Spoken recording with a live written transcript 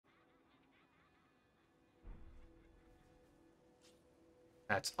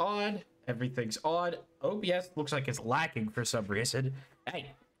That's on. Everything's on. OBS looks like it's lacking for some reason. Hey,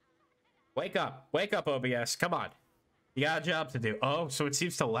 wake up. Wake up, OBS. Come on. You got a job to do. Oh, so it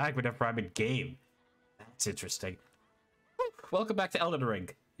seems to lag whenever I'm in game. That's interesting. Welcome back to Elden Ring.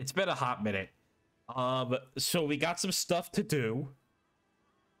 It's been a hot minute. So we got some stuff to do.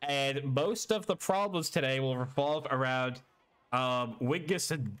 And most of the problems today will revolve around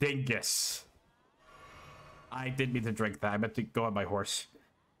Wingus and Dingus. I didn't mean to drink that. I meant to go on my horse.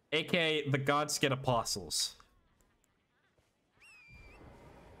 AKA the Godskin Apostles.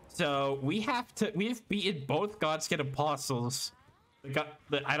 So we've beaten both Godskin Apostles.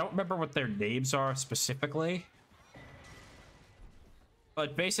 I don't remember what their names are specifically.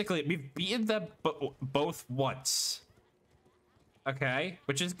 But basically, we've beaten them both once. Okay,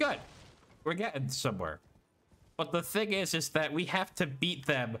 which is good. We're getting somewhere. But the thing is that we have to beat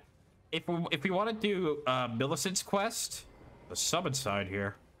them. If we want to do Millicent's quest, the summon sign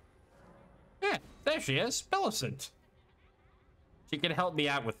here. Yeah, there she is, Millicent. She can help me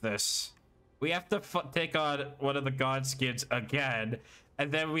out with this. We have to take on one of the Godskins again,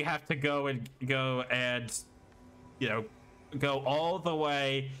 and then we have to go and you know, go all the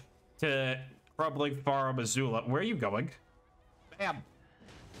way to Crumbling Farm, Azula. Where are you going?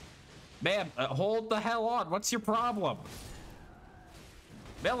 Ma'am, hold the hell on. What's your problem?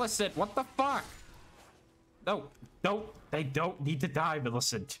 Millicent, what the fuck? No, they don't need to die,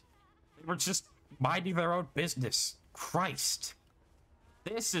 Millicent. They were just minding their own business. Christ.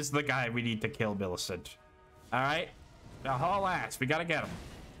 This is the guy we need to kill, Millicent. All right? Now haul ass. We gotta get him.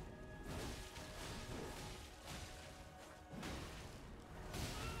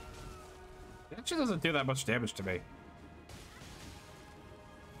 It actually doesn't do that much damage to me.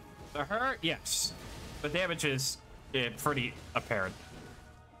 To her, yes. The damage is pretty apparent.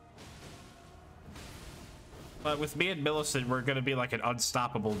 But with me and Millicent, we're gonna be like an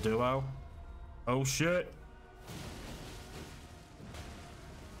unstoppable duo. Oh shit.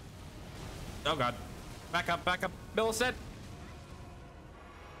 Oh god. Back up, Millicent.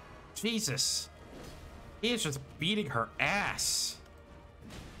 Jesus. He is just beating her ass.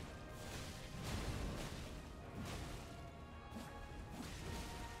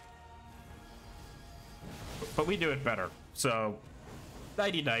 But we do it better. So,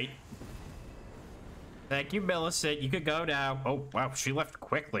 nighty-night. Thank you, Millicent. You could go now. Oh, wow. She left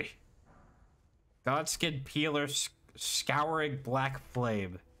quickly. Godskin Peeler Scouring Black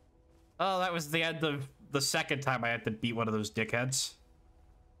Flame. Oh, that was the end of the second time I had to beat one of those dickheads.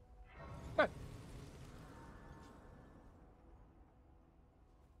 Good.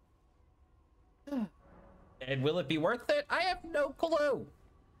 And will it be worth it? I have no clue.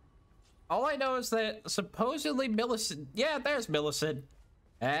 All I know is that supposedly Millicent... Yeah, there's Millicent.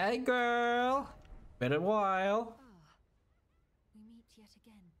 Hey, girl. Been a while. We meet yet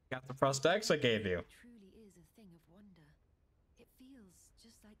again. Got the prosthetics I gave you. It truly is a thing of wonder. It feels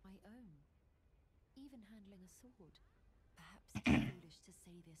just like my own. Even handling a sword. Perhaps it's foolish to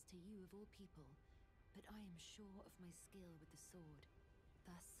say this to you of all people, but I am sure of my skill with the sword.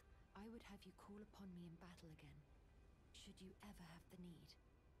 Thus, I would have you call upon me in battle again, should you ever have the need.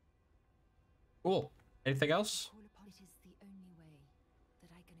 Cool. Anything else? Call upon it is the only way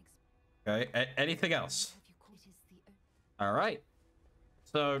that I can explain. Okay. Anything else? All right.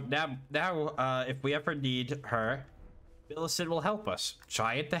 So now, if we ever need her, Millicent will help us.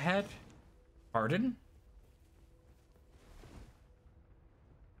 Giant ahead? Pardon?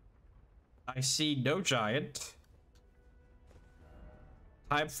 I see no giant.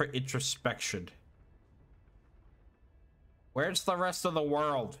 Time for introspection. Where's the rest of the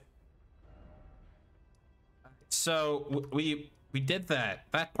world? So we did that.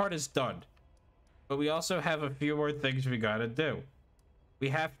 That part is done. But we also have a few more things we gotta do. We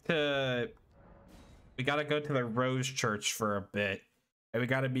gotta go to the Rose Church for a bit. And we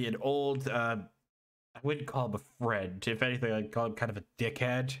gotta be an old, I wouldn't call him a friend. If anything, I'd call him kind of a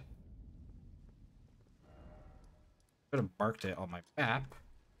dickhead. Could have marked it on my map.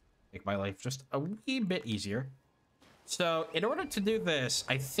 Make my life just a wee bit easier. So, in order to do this,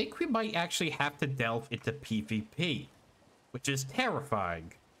 I think we might actually have to delve into PvP. Which is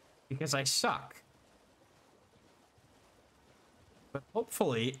terrifying. Because I suck. But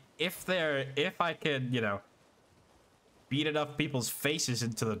hopefully, if I can, you know, beat enough people's faces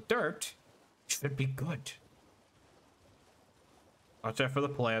into the dirt, it should be good. Watch out for the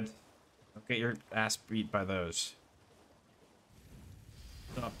plant. Don't get your ass beat by those.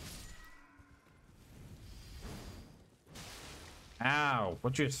 Oh. Ow.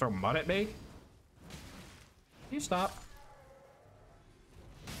 Would you throw mud at me? Can you stop?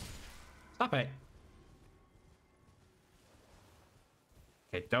 Stop it.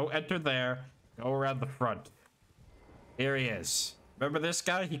 Okay, don't enter there. Go around the front. Here he is. Remember this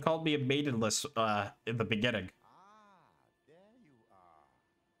guy? He called me a maidenless in the beginning. Ah, there you are.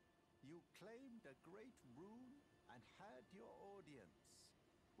 You claimed a great rune and had your audience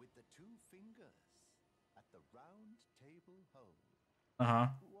with the two fingers at the round table hole. Uh-huh.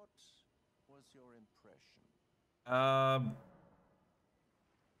 What was your impression?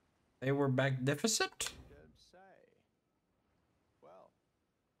 They were magnificent. You don't say. Well,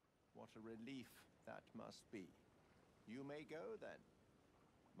 what a relief that must be. You may go then.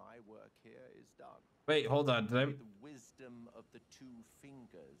 My work here is done. Wait, hold on. May the wisdom of the two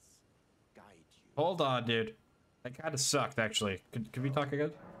fingers guide you. Hold on, dude. That kind of sucked, actually. Could we talk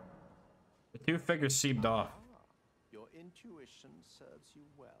again? The two fingers seemed off. Ah, your intuition serves you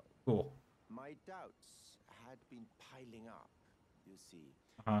well. Cool. My doubts had been piling up, you see.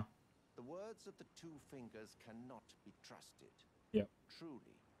 Uh-huh. The words of the two fingers cannot be trusted. Yep.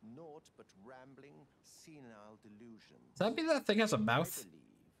 Truly, naught but rambling, senile delusions. Does that mean that thing has a mouth? I believe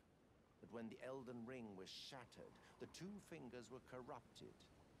that when the Elden Ring was shattered, the two fingers were corrupted,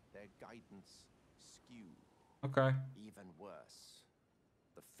 their guidance skewed. Okay. Even worse,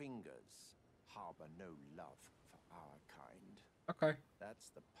 the fingers harbor no love for our kind. Okay. That's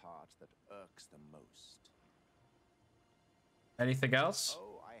the part that irks the most. Anything else?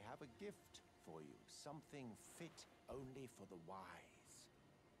 Oh, I have a gift for you. Something fit only for the wise.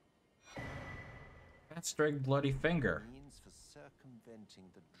 That string bloody finger. Means for circumventing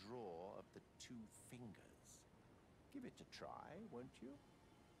the draw of the two fingers. Give it a try, won't you?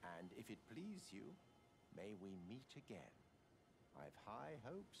 And if it please you, may we meet again. I've high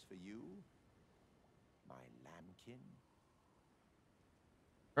hopes for you, my lambkin.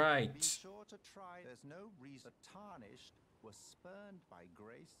 Right. Be sure to try. There's no reason tarnished was spurned by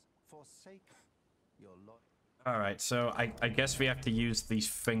grace, forsake your loyalty. All right, so I guess we have to use these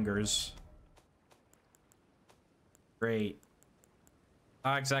fingers. Great.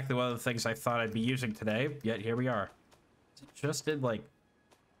 Not exactly one of the things I thought I'd be using today, yet here we are. Is it just in, like,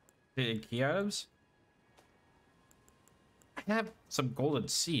 in key items? I have some golden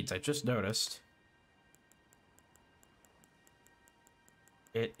seeds, I just noticed.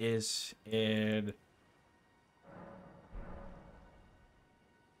 It is in...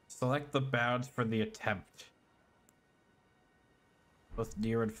 Select the bounds for the attempt. Both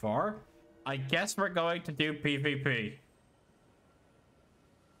near and far? I guess we're going to do PvP.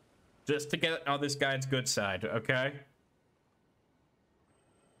 Just to get on this guy's good side, okay?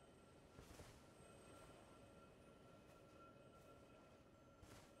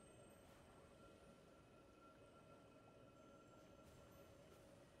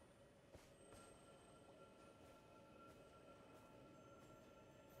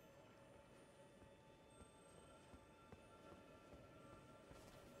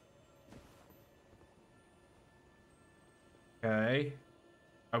 Okay.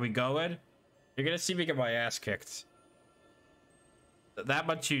 Are we going? You're gonna see me get my ass kicked. That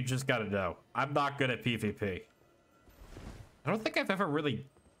much you just gotta know. I'm not good at PvP. I don't think I've ever really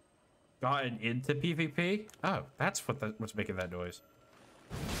gotten into PvP. Oh, that's what's making that noise.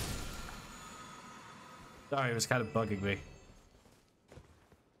 Sorry, it was kind of bugging me.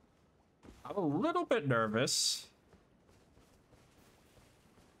 I'm a little bit nervous.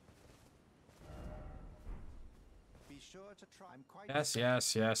 Be sure to try. I'm quite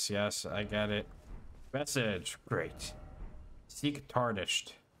Yes, I get it. Message. Great. Seek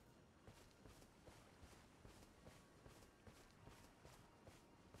tarnished.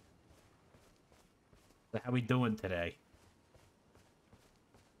 So how we doing today?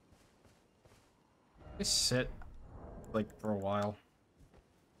 Just sit, like, for a while.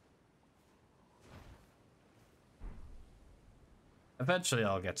 Eventually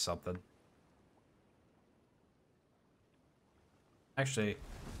I'll get something. Actually,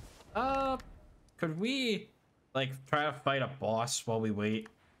 could we, like, try to fight a boss while we wait?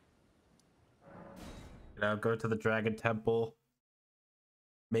 You know, go to the Dragon Temple.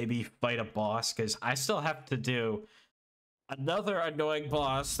 Maybe fight a boss, because I still have to do another annoying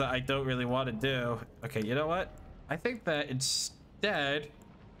boss that I don't really want to do. Okay, you know what? I think that instead...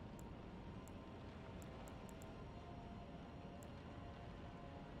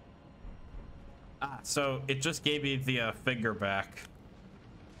 Ah, so it just gave me the finger back.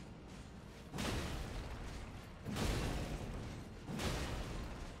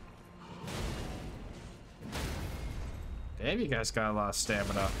 Damn, you guys got a lot of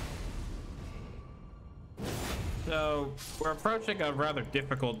stamina. So, we're approaching a rather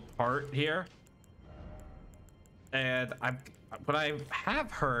difficult part here. And what I have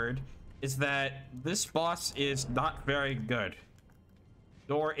heard is that this boss is not very good.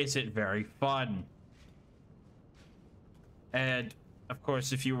 nor is it very fun. And of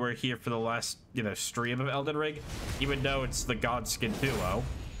course, if you were here for the last, stream of Elden Ring, you would know it's the Godskin duo.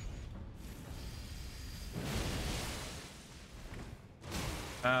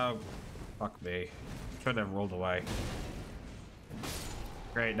 Oh, fuck me. Should have rolled away.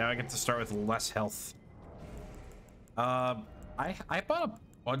 Great, now I get to start with less health. I bought a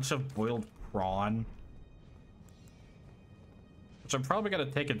bunch of boiled prawn, which I'm probably gonna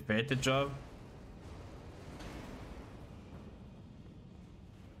take advantage of.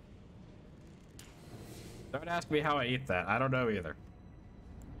 Don't ask me how I eat that. I don't know either.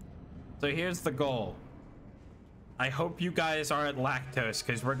 So here's the goal. I hope you guys aren't lactose,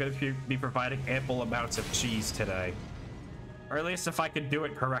 because we're going to be providing ample amounts of cheese today. Or at least if I can do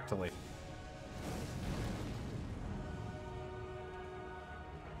it correctly.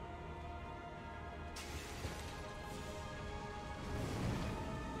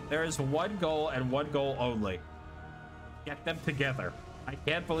 There is one goal and one goal only. Get them together. I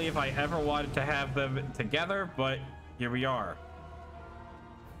can't believe I ever wanted to have them together, but here we are.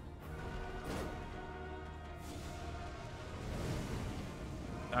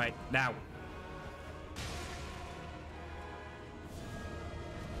 All right, now.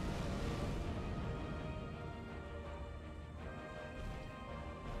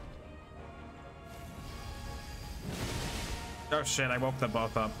 Oh shit, I woke them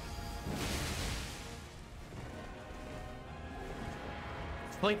both up.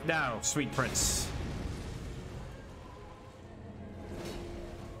 Sleep now, sweet prince.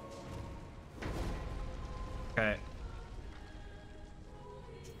 Okay.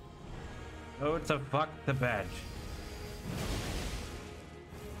 Go to fuck the bed.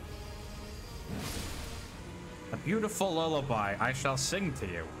 A beautiful lullaby I shall sing to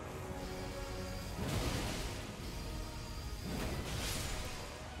you.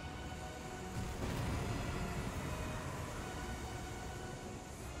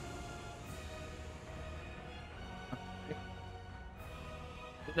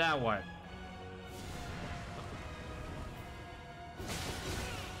 Now what?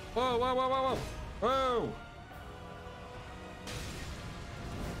 Whoa, whoa, whoa, whoa, whoa! Whoa!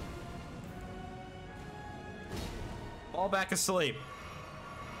 Fall back asleep.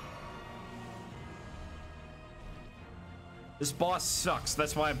 This boss sucks.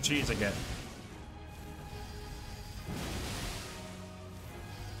 That's why I'm cheesing it.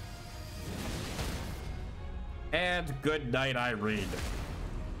 And good night, I read.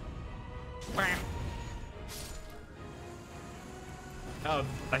 Oh,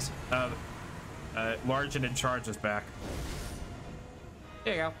 nice. Large and in charge is back.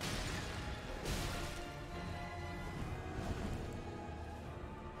 There you go.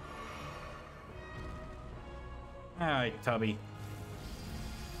 All right, Tubby.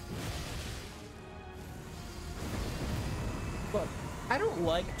 Look, I don't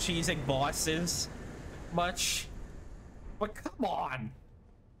like cheesing bosses much, but come on.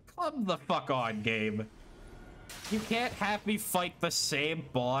 Come the fuck on, game. You can't have me fight the same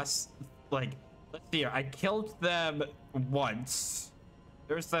boss. Like, let's see here. I killed them once.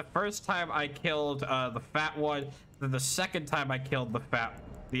 There's the first time I killed the fat one. Then the second time I killed the fat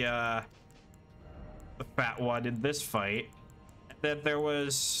one in this fight. And then there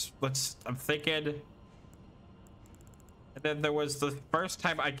was, I'm thinking. And then there was the first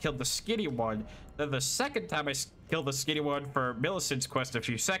time I killed the skinny one. Then the second time I killed the skinny one for Millicent's quest a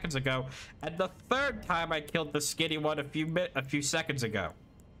few seconds ago. And the third time I killed the skinny one a few seconds ago.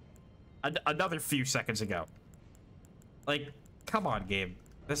 Another few seconds ago. Like, come on, game.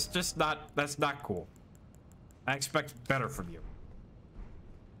 That's not cool. I expect better from you.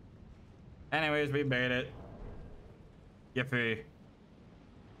 Anyways, we made it. Yippee.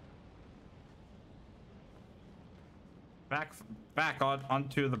 Back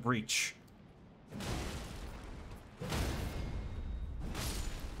onto the breach.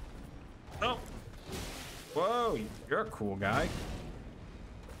 Oh. Whoa, you're a cool guy.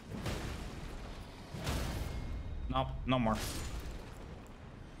 Nope, no more.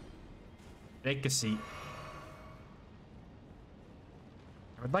 Take a seat.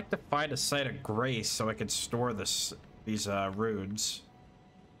 I would like to find a site of grace so I can store these runes.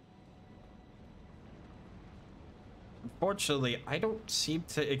 Unfortunately, I don't seem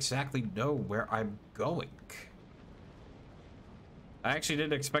to exactly know where I'm going. I actually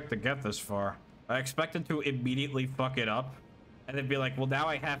didn't expect to get this far. I expected to immediately fuck it up and then be like, well, now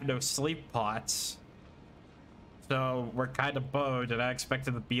I have no sleep pots. So we're kind of boned, and I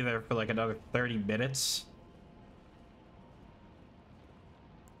expected to be there for like another 30 minutes.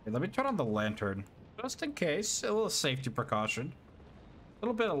 Okay, let me turn on the lantern, just in case, a little safety precaution.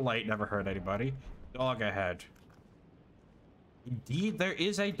 little bit of light never hurt anybody. Dog ahead. Indeed, there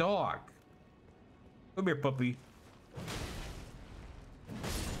is a dog. Come here, puppy.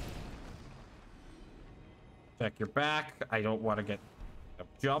 Check your back. I don't want to get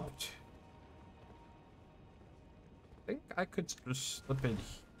jumped. I think I could just slip in.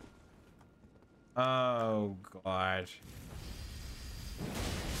 Oh, God.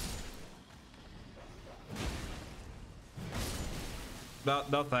 No,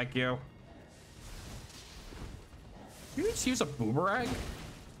 no, thank you. You just use a boomerang?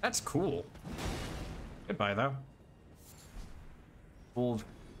 That's cool. Goodbye, though.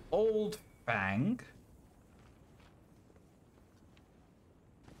 Old Fang.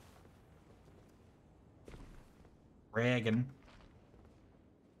 Dragon.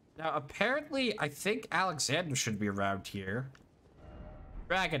 Now, apparently, I think Alexander should be around here.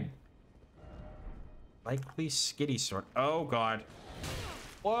 Dragon. Likely skinny sort. Oh, God.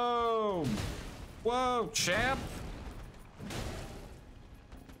 Whoa. Whoa, champ.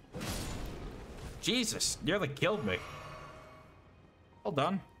 Jesus, nearly killed me. Well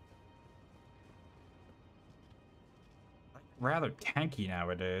done. Rather tanky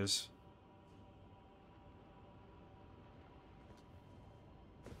nowadays.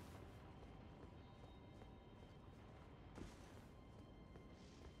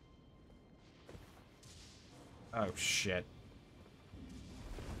 Oh, shit.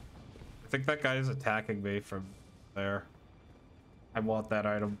 I think that guy is attacking me from there. I want that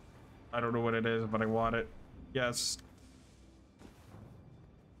item. I don't know what it is, but I want it. Yes.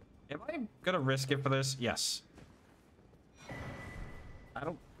 Am I gonna risk it for this? Yes. I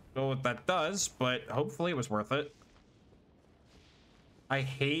don't know what that does, but hopefully it was worth it. I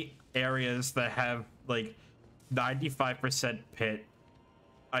hate areas that have, like, 95% pit.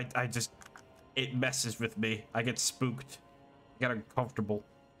 I just... It messes with me. I get spooked. I get uncomfortable.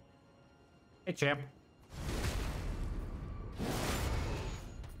 Hey, champ.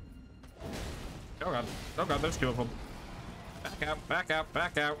 Oh god. Oh god, there's two of them. Back out, back out,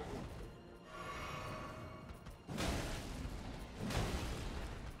 back out.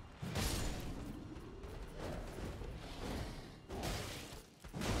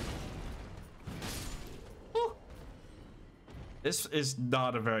 Woo. This is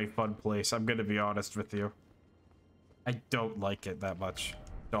not a very fun place, I'm gonna be honest with you. I don't like it that much.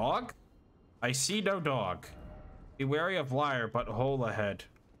 Dog? I see no dog. Be wary of liar, but hole ahead.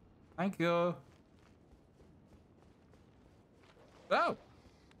 Thank you. Oh,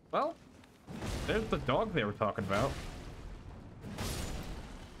 well, there's the dog they were talking about.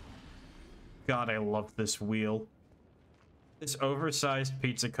 God, I love this wheel. This oversized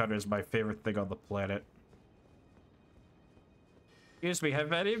pizza cutter is my favorite thing on the planet. Excuse me,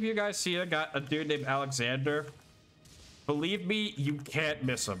 have any of you guys seen a dude named Alexander? Believe me, you can't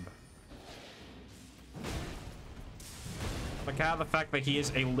miss him. Like how the fact that he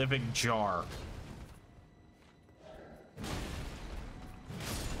is a living jar.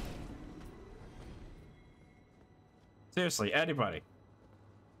 Seriously, anybody.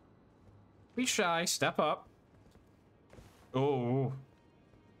 Be shy, step up. Oh.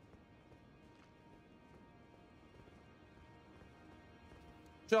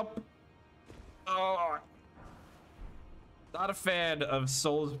 Jump. Oh. Not a fan of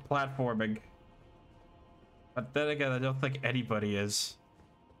Souls platforming. But then again, I don't think anybody is.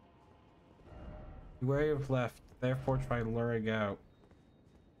 Be wary of left, therefore try luring out.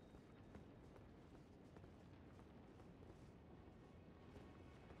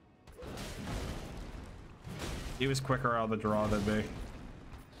 He was quicker on the draw than me.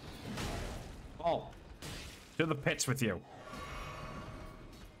 Oh, to the pits with you.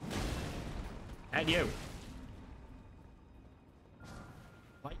 And you.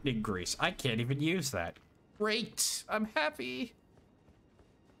 Lightning grease. I can't even use that. Great. I'm happy.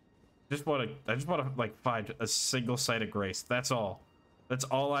 I just want to like find a single site of grace. That's all. That's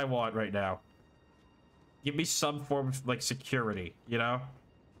all I want right now. Give me some form of like security, you know?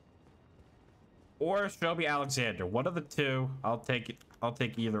 Or show me Alexander. One of the two. I'll take it. I'll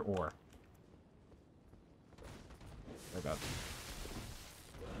take either or. Oh god.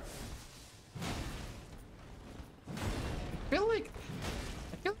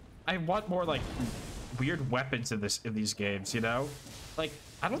 I want more like weird weapons in these games, you know? Like,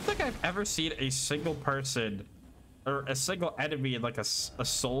 I don't think I've ever seen a single person or a single enemy in like a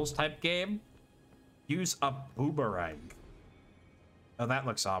Souls type game use a boomerang. Oh, that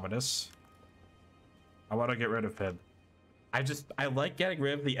looks ominous. I want to get rid of him. I like getting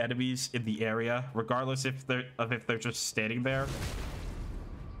rid of the enemies in the area, regardless if they're just standing there.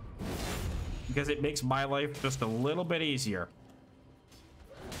 Because it makes my life just a little bit easier.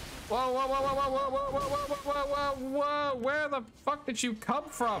 Whoa, whoa, whoa, whoa, whoa, whoa, whoa, whoa, whoa, whoa, whoa, whoa. Where the fuck did you come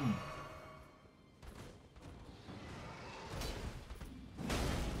from?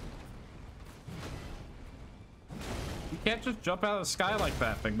 You can't just jump out of the sky like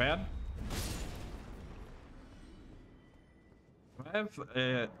that, big man. Do I have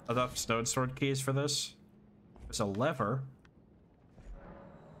enough stone sword keys for this? There's a lever.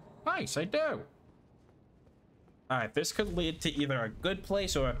 Nice, I do. Alright, this could lead to either a good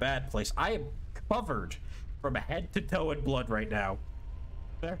place or a bad place. I am covered from head to toe in blood right now.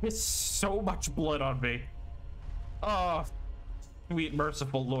 There is so much blood on me. Oh, sweet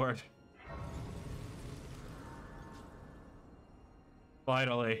merciful Lord.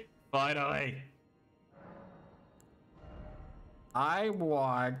 Finally. Finally. I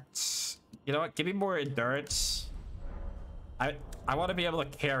want... You know what? Give me more endurance. I want to be able to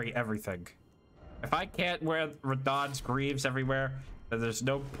carry everything. If I can't wear Radon's greaves everywhere, then there's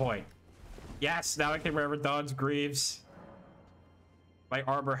no point. Yes, now I can wear Radon's greaves. My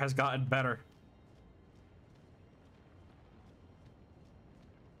armor has gotten better.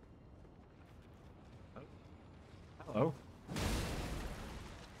 Hello.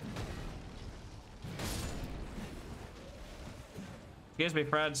 Excuse me,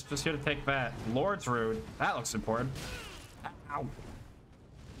 friends. Just here to take that. Lord's Rune. That looks important. Ow.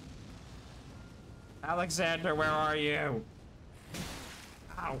 Alexander, where are you?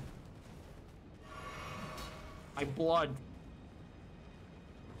 Ow. My blood.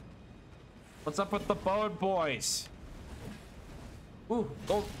 What's up with the bone boys? Ooh,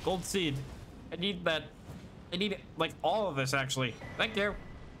 gold seed. I need that. I need like all of this actually. Thank you.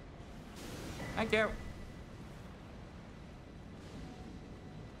 Thank you.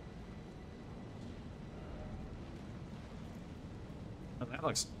 Oh, that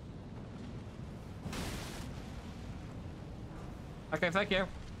looks... Okay, thank you.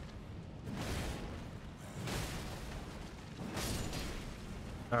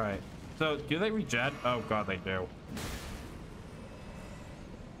 All right. So, do they regen? Oh god, they do.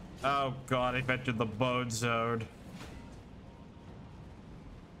 Oh god, I've entered the bone zone.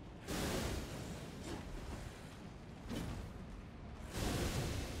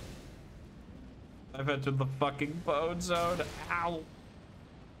 I've entered the fucking bone zone. Ow.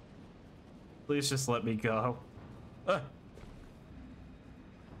 Please just let me go.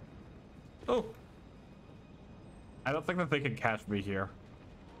 Oh. I don't think that they can catch me here.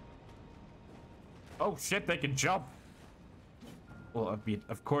 Oh shit, they can jump. Well, I mean,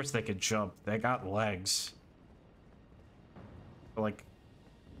 of course they can jump. They got legs. Like...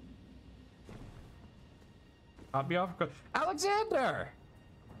 Caught me off. Alexander!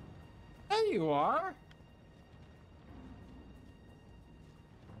 There you are!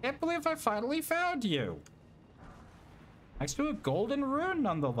 Can't believe I finally found you. Next to a golden rune,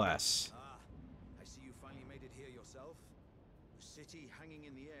 nonetheless. Ah, I see you finally made it here yourself. The city hanging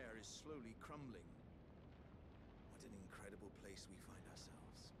in the air is slowly crumbling. What an incredible place we find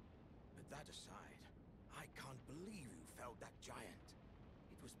ourselves. But that aside, I can't believe you felled that giant.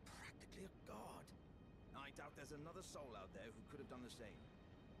 It was practically a god. I doubt there's another soul out there who could have done the same.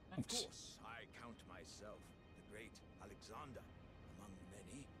 Thanks. Of course, I count myself the great Alexander among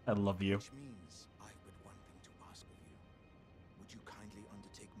many. I love you. Which means I've but one thing to ask of you. Would you kindly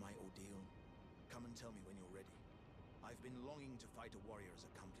undertake my ordeal? Come and tell me when you're ready. I've been longing to fight a warrior as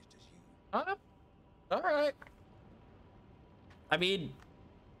accomplished as you. All right. I mean,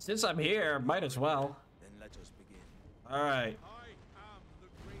 since I'm here, might as well. Then let us begin. All right. I am the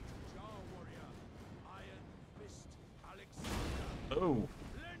great Jar warrior, Iron Fist Alexander. Oh.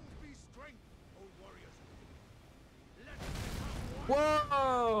 Lend me strength, O warriors. Let us become one.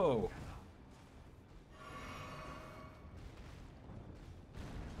 Whoa!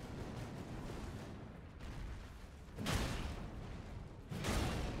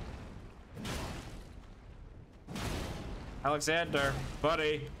 Alexander,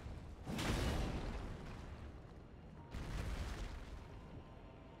 buddy.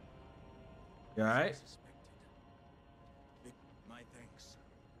 You alright? My thanks.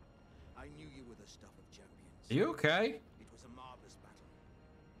 I knew you were the stuff of champions. Are you okay? It was a marvelous battle.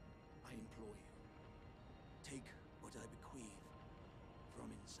 I implore you, take what I bequeath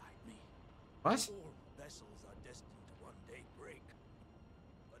from inside me. What? All vessels are destined to one day break.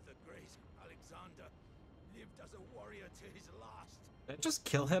 But the great Alexander lived as a warrior to his last. Did I just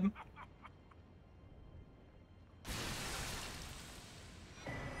kill him?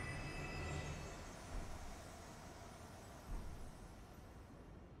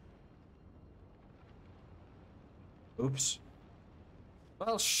 Oops.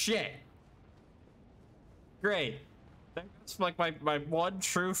 Well, shit. Great. That's like my one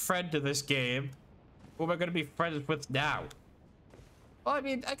true friend to this game. Who am I gonna be friends with now? Well, I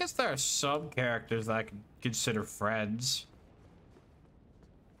mean, I guess there are some characters that I can consider friends.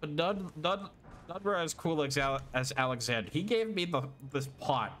 But none were as cool as Alexander. He gave me this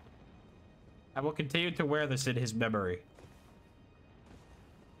pot. I will continue to wear this in his memory.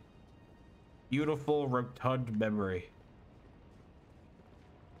 Beautiful, rotund memory.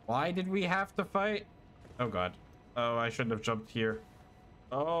 Why did we have to fight? Oh, God. Oh, I shouldn't have jumped here.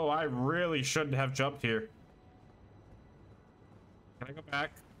 Oh, I really shouldn't have jumped here. Can I go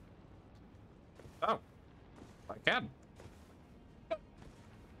back? Oh, I can.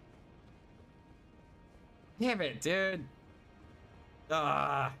 Damn it, dude.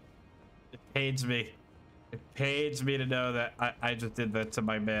 Ah, it pains me. It pains me to know that I just did that to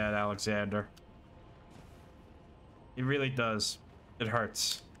my man, Alexander. It really does. It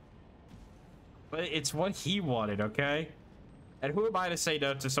hurts. But it's what he wanted, okay? And who am I to say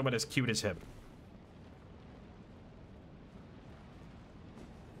no to someone as cute as him?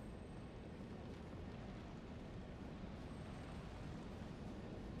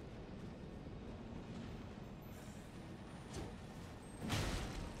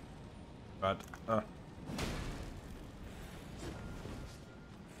 But,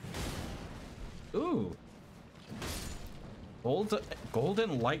 ooh.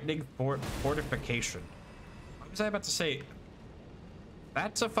 Golden lightning fortification. What was I about to say?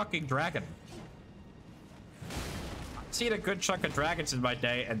 That's a fucking dragon. I've seen a good chunk of dragons in my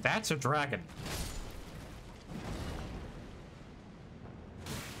day, and that's a dragon.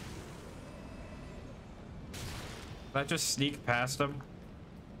 Did I just sneak past him?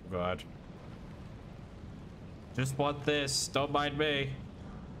 God. Just want this. Don't mind me.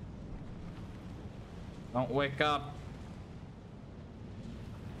 Don't wake up.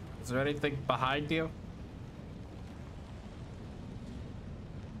 Is there anything behind you?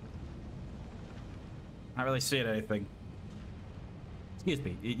 Not really seeing anything. Excuse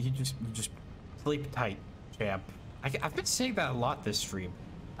me. You just sleep tight, champ. I've been saying that a lot this stream.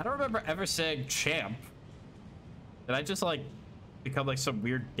 I don't remember ever saying champ. Did I just like become like some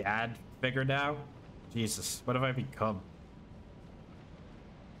weird dad figure now? Jesus, what have I become?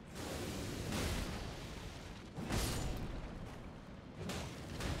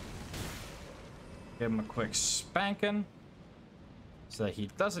 Give him a quick spanking so that he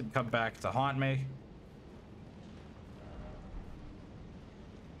doesn't come back to haunt me.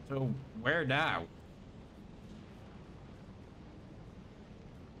 So where now?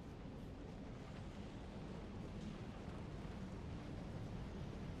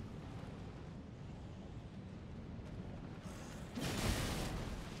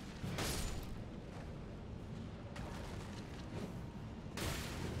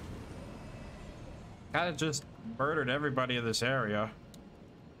 Kind of just murdered everybody in this area.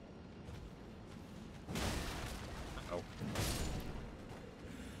 Uh-oh.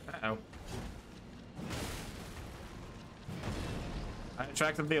 Uh-oh. I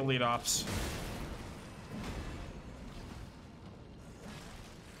attracted the elite ops.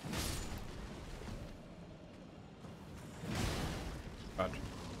 God.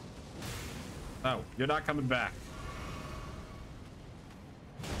 No, you're not coming back.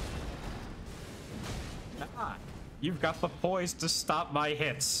 Ah, you've got the poise to stop my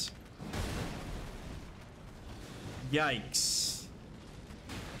hits. Yikes.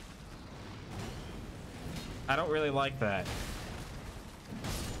 I don't really like that.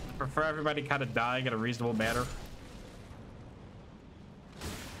 I prefer everybody kind of dying in a reasonable manner.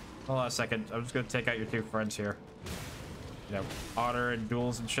 Hold on a second. I'm just going to take out your two friends here. You know, honor and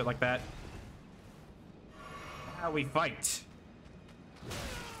duels and shit like that. Now we fight.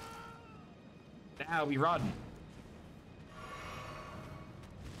 Now we run.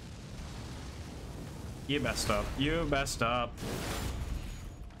 You messed up. You messed up.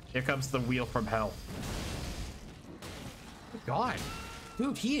 Here comes the wheel from hell. Oh God.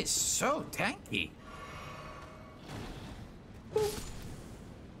 Dude, he is so tanky. Boop.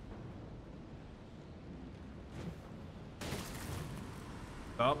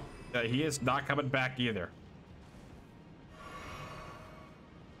 Oh, he is not coming back either.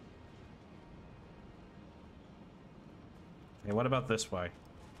 Okay, what about this way?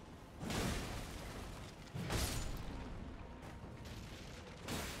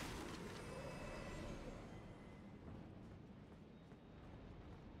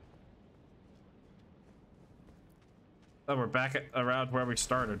 Oh, we're back around where we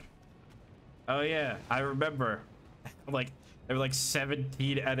started. Oh yeah, I remember. Like, there were like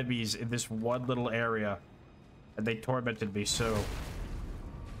 17 enemies in this one little area, and they tormented me so.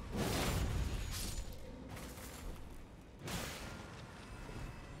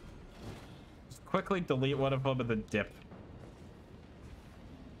 quickly delete one of them and then dip.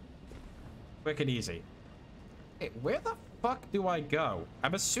 Quick and easy. Hey, where the fuck do I go?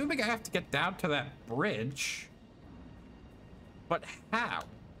 I'm assuming I have to get down to that bridge. But how?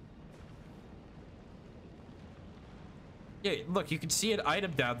 Yeah, look, you can see an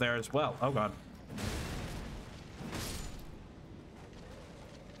item down there as well. Oh god.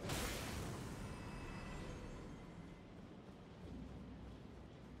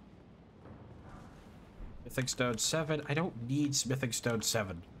 Smithing Stone 7. I don't need Smithing Stone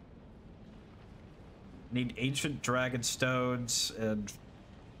 7. I need Ancient Dragon Stones and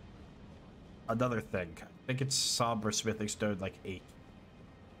another thing. I think it's Somber Smithing Stone, like 8.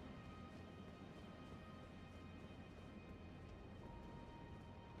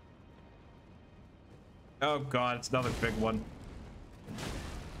 Oh god, it's another big one.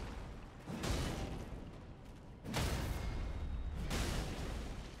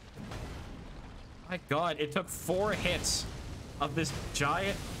 My god, it took 4 hits of this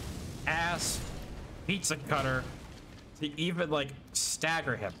giant ass pizza cutter to even, like,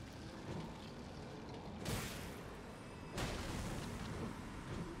 stagger him.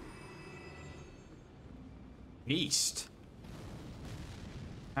 Beast.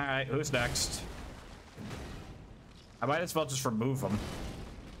 Alright, who's next? I might as well just remove them.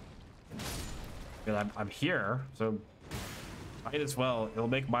 Because I'm here, so might as well. It'll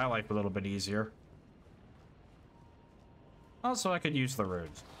make my life a little bit easier. Also, I could use the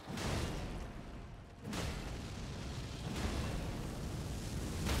runes.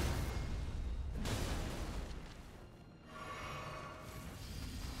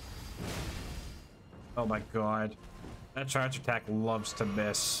 Oh my god. That charge attack loves to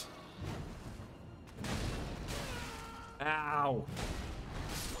miss. Ow.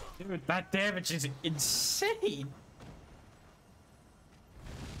 Dude, that damage is insane.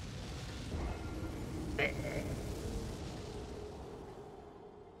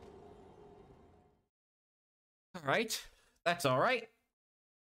 All right. That's all right.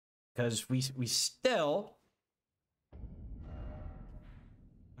 Because we still...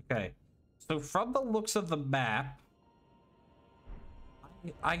 Okay. So from the looks of the map,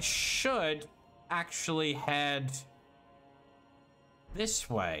 I should actually head this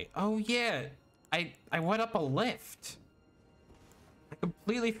way. Oh yeah, I went up a lift. I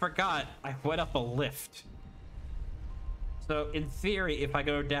completely forgot I went up a lift. So in theory, if I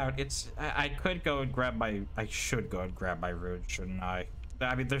go down, I could go and grab my, I should go and grab my runes, shouldn't I?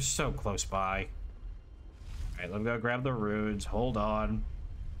 I mean, they're so close by. All right, let me go grab the runes. Hold on.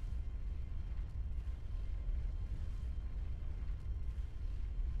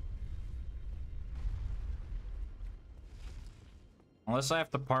 Unless I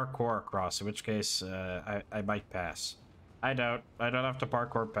have to parkour across, in which case I might pass. I don't have to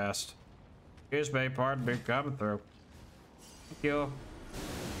parkour past. Excuse me, pardon me, coming through. Thank you.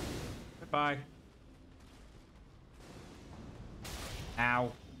 Goodbye.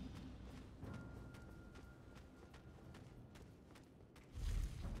 Ow.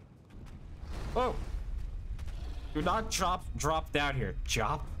 Whoa. Do not drop down here.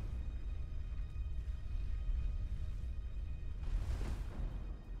 Chop.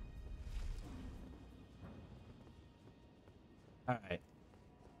 All right.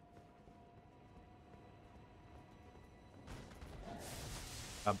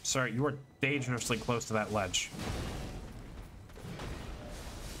 Sorry, you were dangerously close to that ledge.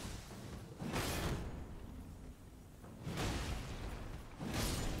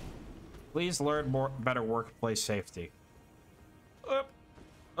 Please learn better workplace safety.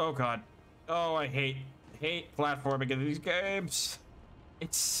 Oh god. Oh, I hate platforming in these games.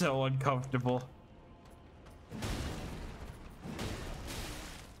 It's so uncomfortable.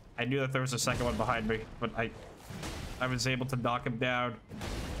 I knew that there was a second one behind me, but I was able to knock him down.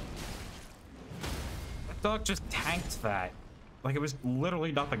 That dog just tanked that. Like it was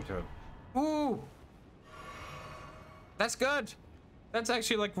literally nothing to him. Ooh! That's good. That's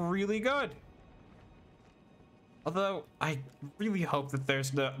actually like really good. Although I really hope that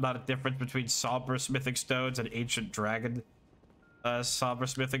there's not a difference between somber smithing stones and ancient dragon somber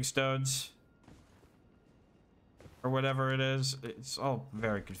smithing stones. Or whatever it is. It's all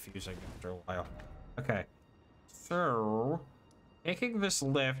very confusing after a while. Okay. So, taking this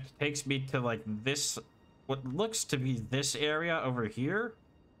lift takes me to like this, what looks to be this area over here.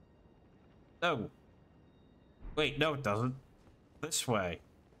 No. Wait, no it doesn't. This way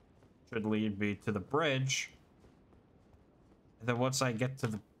should lead me to the bridge. And then once I get to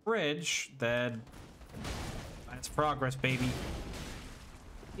the bridge, then that's progress, baby.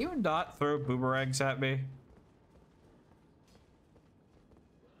 You not throw boomerangs at me?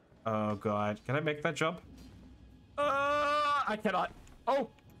 Oh god. Can I make that jump? I cannot. Oh!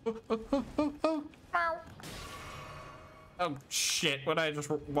 Oh shit, what did I just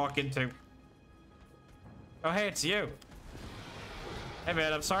walk into? Oh hey, it's you. Hey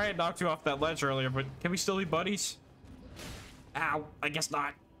man, I'm sorry I knocked you off that ledge earlier, but can we still be buddies? Ow, I guess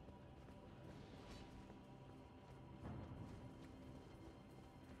not.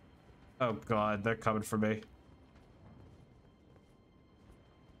 Oh god, they're coming for me.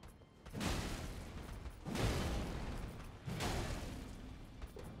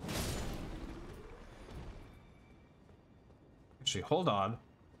 Actually, hold on.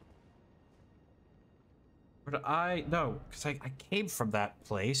 Where did I... No, because I came from that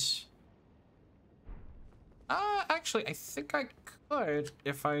place. Actually, I think I could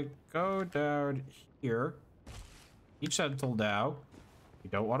if I go down here. Be gentle now. You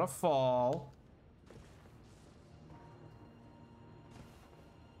don't want to fall.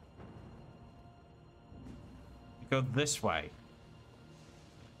 You go this way.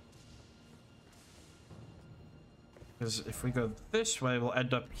 Because if we go this way, we'll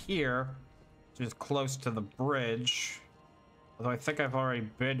end up here, which is close to the bridge. Although I think I've already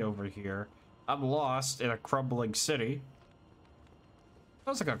been over here. I'm lost in a crumbling city.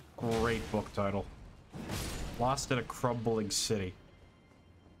 Sounds like a great book title. Lost in a crumbling city.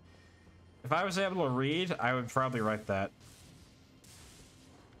 If I was able to read, I would probably write that.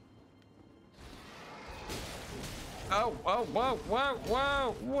 Oh, whoa, whoa, whoa,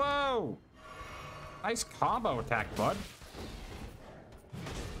 whoa, whoa! Nice combo attack, bud.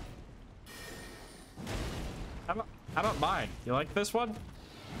 I don't mind. You like this one?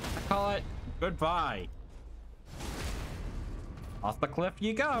 I call it goodbye. Off the cliff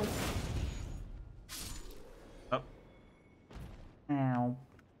you go. Oh. Ow.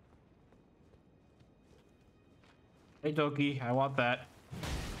 Hey, Doki, I want that.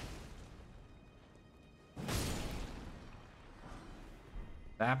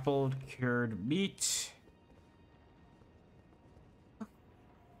 Apple cured meat.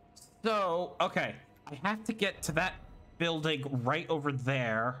 So, okay. I have to get to that building right over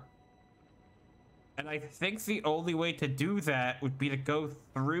there. And I think the only way to do that would be to go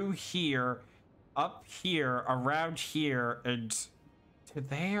through here, up here, around here, and to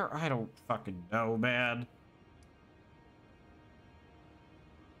there? I don't fucking know, man.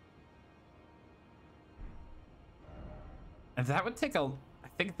 And that would take a... I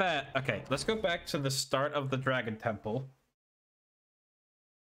think that... Okay, let's go back to the start of the Dragon Temple.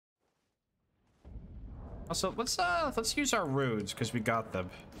 Also, let's use our runes, because we got them.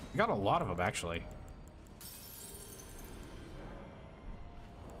 We got a lot of them, actually.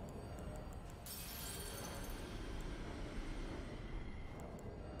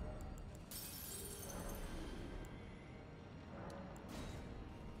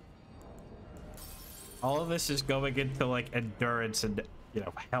 All of this is going into, like, endurance and, you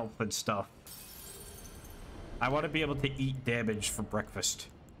know, health and stuff. I want to be able to eat damage for breakfast.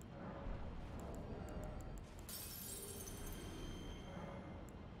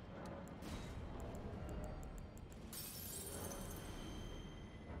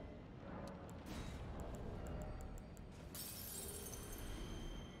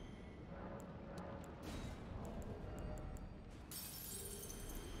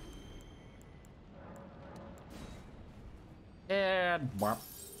 And whop.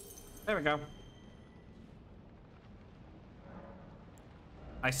 There we go.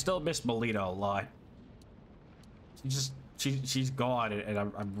 I still miss Melina a lot. She's gone, and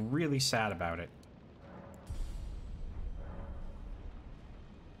I'm really sad about it.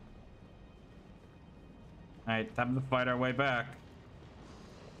 All right, time to fight our way back.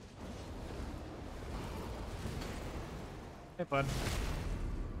 Hey, bud.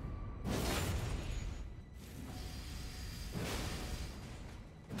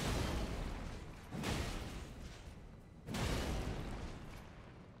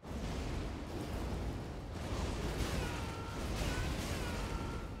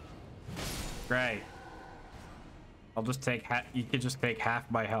 Great. I'll just take you can just take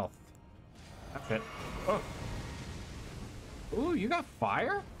half my health. That's it. Oh. Ooh, you got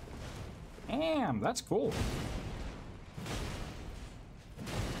fire? Damn, that's cool.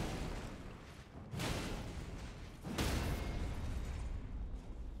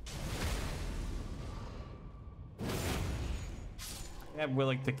 I'm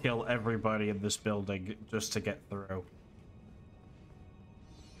willing to kill everybody in this building just to get through.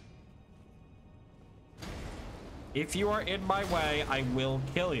 If you are in my way, I will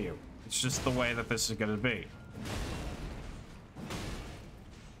kill you. It's just the way that this is gonna be.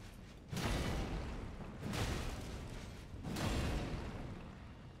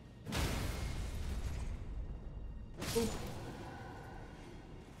 Boop.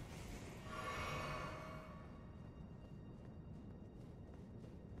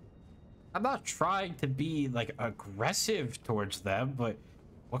 I'm not trying to be, like, aggressive towards them, but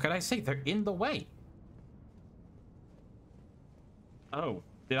what can I say? They're in the way. Oh,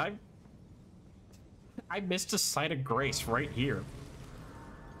 did I missed a sight of grace right here.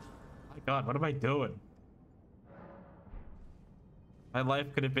 My God, what am I doing? My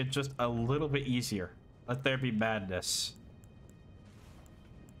life could have been just a little bit easier. Let there be madness.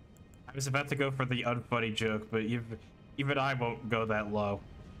 I was about to go for the unfunny joke, but even I won't go that low.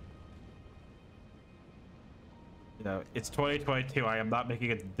 You know, it's 2022. I am not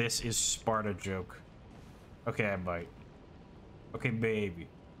making a "this is Sparta" joke. Okay, I might. Okay, maybe.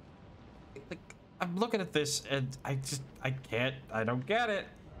 Like, I'm looking at this and I can't. I don't get it.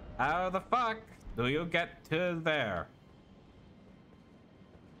 How the fuck do you get to there?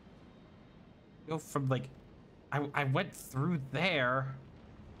 Go from, like, I went through there.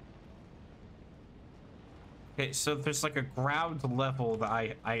 Okay, so there's like a ground level that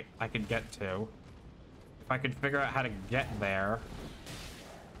I can get to. If I can figure out how to get there.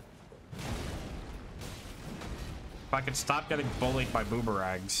 If I can stop getting bullied by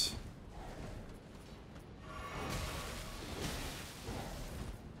boomerangs.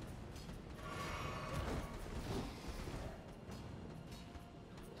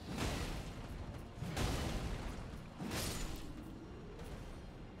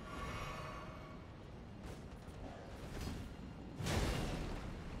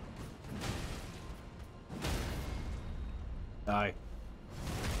 Die.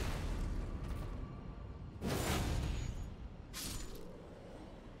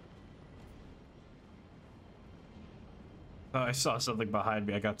 Oh, I saw something behind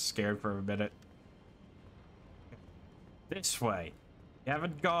me. I got scared for a minute. This way. You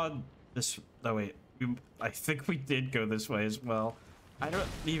haven't gone this... No, wait. I think we did go this way as well. I don't...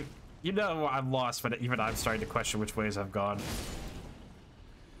 You know I'm lost, but even I'm starting to question which ways I've gone.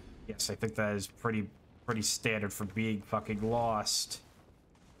 Yes, I think that is pretty standard for being fucking lost.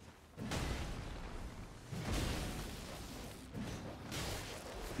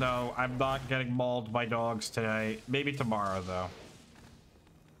 No, I'm not getting mauled by dogs today. Maybe tomorrow, though.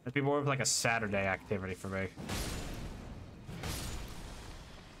 It'd be more of like a Saturday activity for me.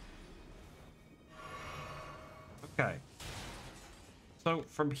 Okay. So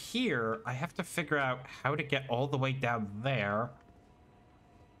from here, I have to figure out how to get all the way down there.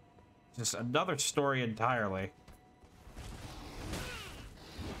 Just another story entirely.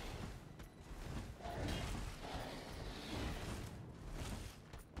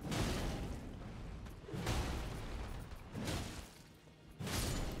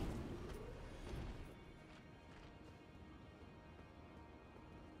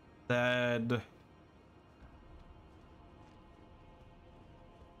 Then...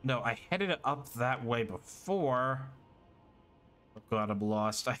 No, I headed up that way before. Oh God, I'm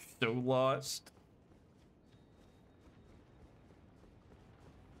lost. I'm so lost.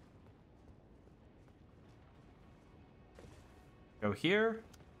 Go here.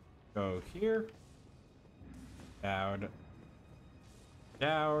 Go here. Down.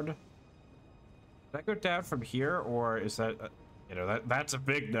 Down. Did I go down from here, or is that... you know, that's a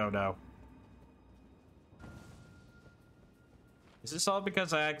big no-no. Is this all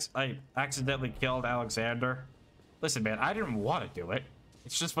because I accidentally killed Alexander? Listen, man, I didn't want to do it.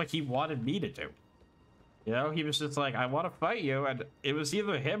 It's just what he wanted me to do. You know, he was just like, I want to fight you, and it was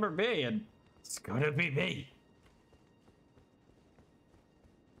either him or me, and it's gonna be me.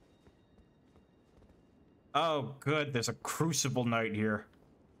 Oh, good, there's a Crucible Knight here.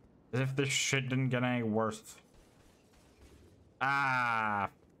 As if this shit didn't get any worse. Ah,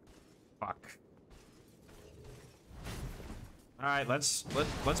 fuck. All right, let's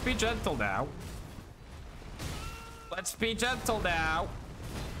be gentle now. Let's be gentle now.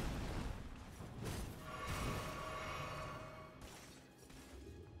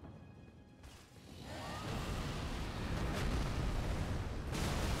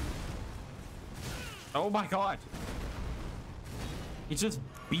 Oh my God. He just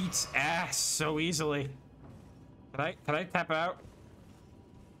beats ass so easily. Can I tap out?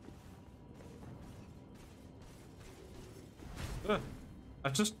 Ugh.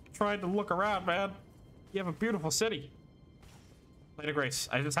 I'm just trying to look around, man. You have a beautiful city. Play to grace.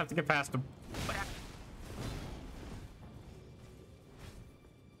 I just have to get past him.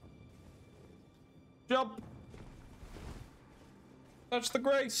 Jump. Touch the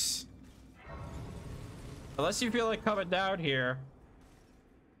grace. Unless you feel like coming down here,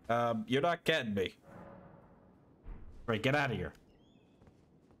 you're not getting me. Right, get out of here.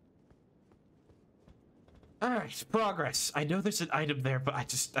 Alright, progress. I know there's an item there, but I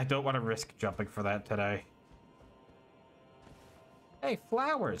don't want to risk jumping for that today. Hey,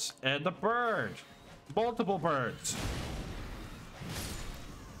 flowers! And a bird! Multiple birds!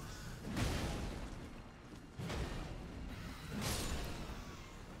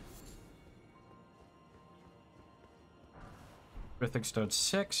 Smithing stone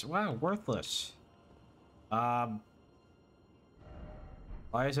 6. Wow, worthless. Why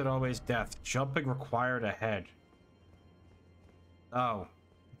is it always death? Jumping required ahead. Oh.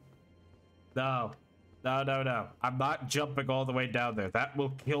 No. No, no, no. I'm not jumping all the way down there. That will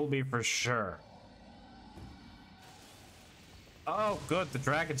kill me for sure. Oh, good. The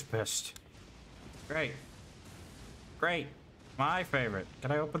dragon's pissed. Great. Great. My favorite.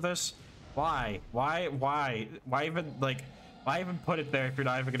 Can I open this? Why? Why even, like, why even put it there if you're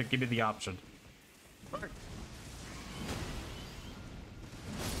not even going to give me the option?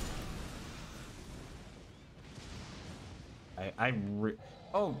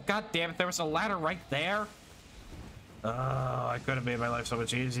 Oh, god damn it, there was a ladder right there? Oh, I could have made my life so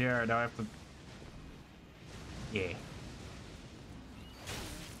much easier. Now I have to... Yeah.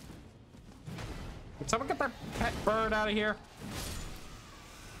 Can someone get that pet bird out of here?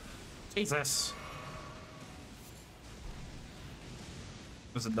 Jesus.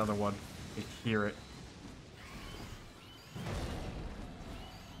 There's another one. I hear it.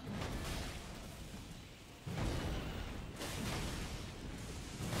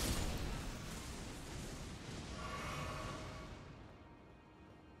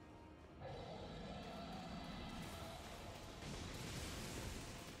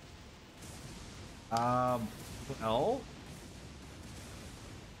 Well,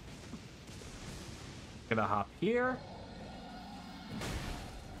 gonna hop here.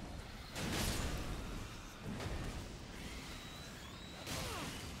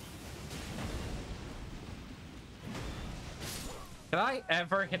 Can I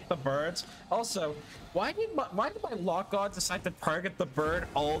ever hit the birds? Also, why did my lock on decide to target the bird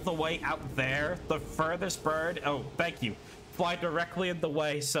all the way out there? The furthest bird? Oh, thank you. Fly directly in the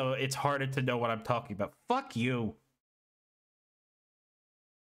way, so it's harder to know what I'm talking about. Fuck you.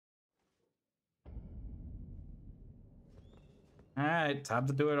 Alright, time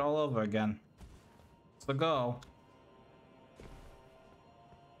to do it all over again. Let's go.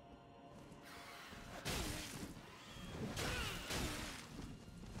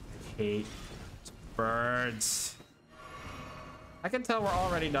 I hate birds. I can tell we're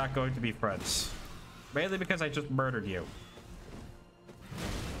already not going to be friends. Mainly because I just murdered you.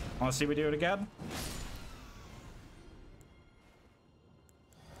 Wanna see me do it again?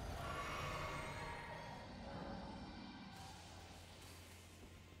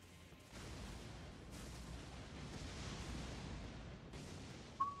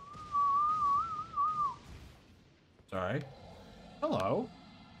 Sorry. Hello.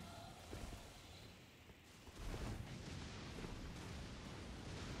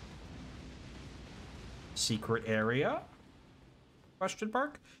 Secret area? Question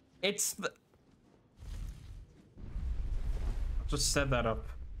mark? It's the... I'll just set that up.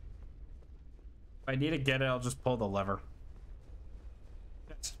 If I need to get it, I'll just pull the lever.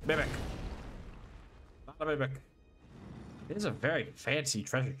 Yes, mimic. Not a mimic. It is a very fancy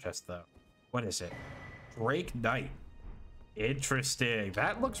treasure chest, though. What is it? Drake Knight. Interesting.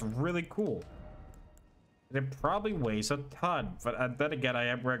 That looks really cool. And it probably weighs a ton. But then again, I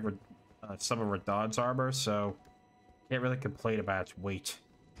am wearing some of Radon's armor, so can't really complain about its weight.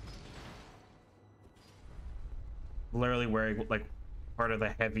 Literally wearing, like, part of the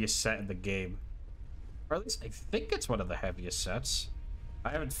heaviest set in the game. Or at least I think it's one of the heaviest sets. I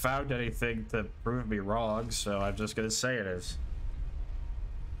haven't found anything to prove me wrong, so I'm just gonna say it is.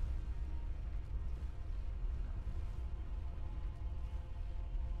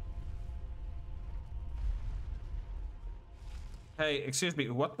 Hey, excuse me,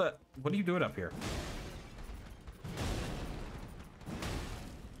 what are you doing up here?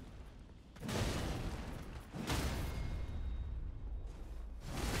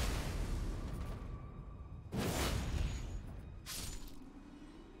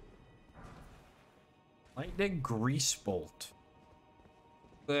 Lightning grease bolt.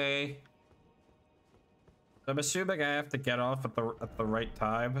 Okay. I'm assuming I have to get off at the right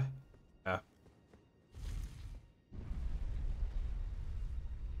time. Yeah.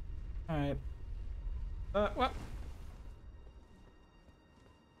 All right. What?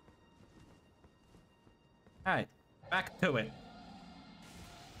 All right. Back to it.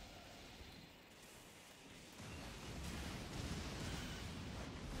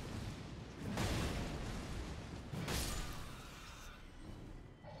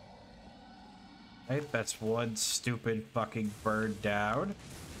 Right, that's one stupid fucking bird down.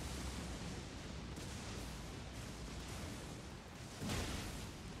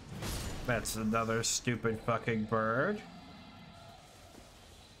 That's another stupid fucking bird.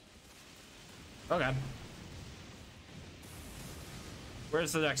 Oh god.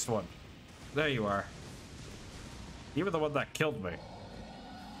 Where's the next one? There you are. You were the one that killed me.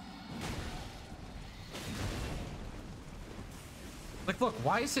 Like, look,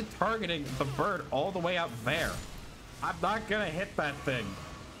 why is it targeting the bird all the way out there? I'm not gonna hit that thing.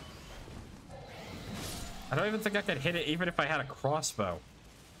 I don't even think I could hit it even if I had a crossbow.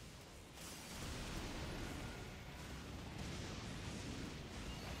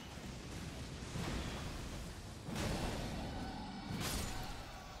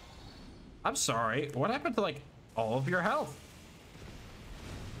 I'm sorry, what happened to, like, all of your health?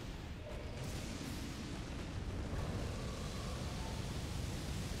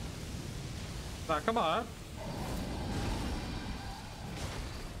 Come on.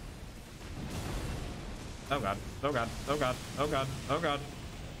 Oh god, oh god, oh god, oh god, oh god.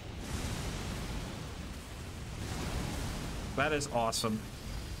 That is awesome.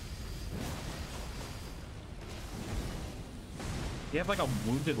 You have like a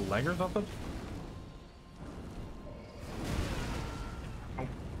wounded leg or something?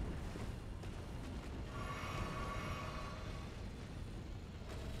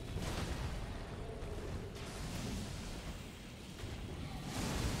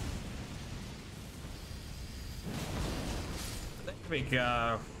 There we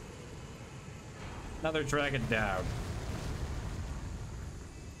go. Another dragon down.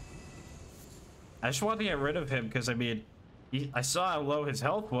 I just wanted to get rid of him because, I mean, I saw how low his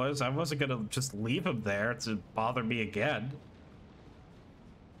health was. I wasn't gonna just leave him there to bother me again.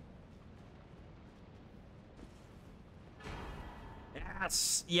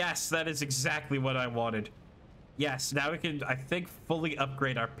 Yes, yes, that is exactly what I wanted. Yes, now we can, I think, fully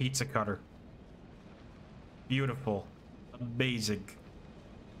upgrade our pizza cutter. Beautiful. Amazing.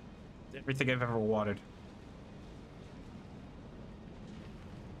 Everything I've ever wanted.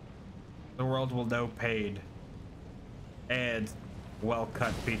 The world will know pain. And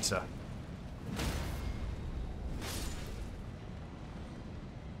well-cut pizza.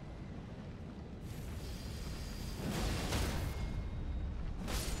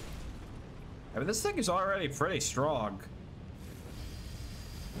 I mean, this thing is already pretty strong.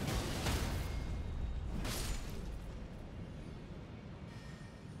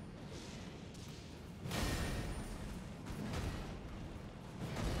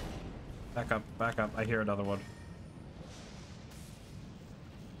 Back up, back up. I hear another one.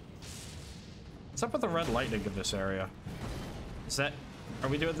 What's up with the red lightning in this area? Is that... Are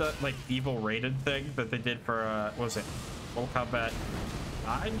we doing the, like, evil rated thing that they did for, what was it? Mortal Kombat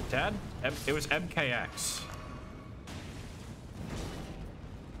 9? 10? It was MKX.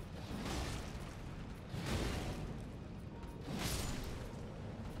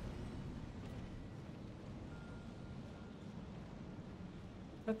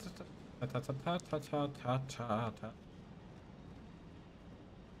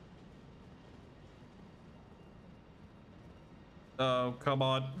 Oh, come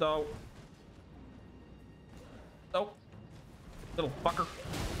on. No. Nope. Little fucker.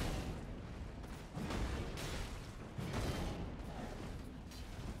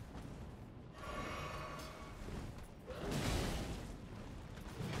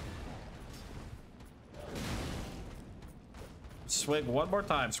 Swing one more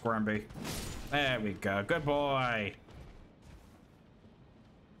time, Squirmby. There we go. Good boy.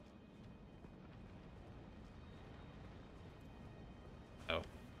 Oh.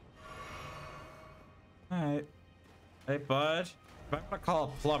 Alright. Hey, bud. I'm gonna call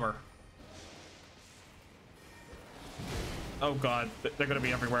a plumber. Oh, God. They're gonna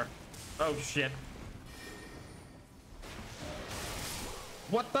be everywhere. Oh, shit.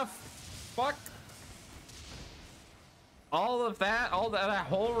 What the fuck? All of that? All that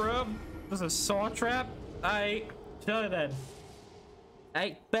whole room was a saw trap? I shut it in.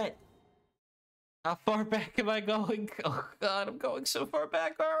 I bet. How far back am I going? Oh god, I'm going so far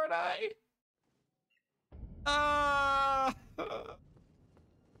back, aren't I? I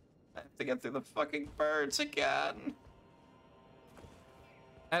have to get through the fucking birds again.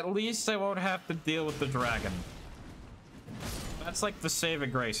 At least I won't have to deal with the dragon. That's like the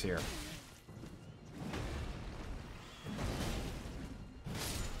saving grace here.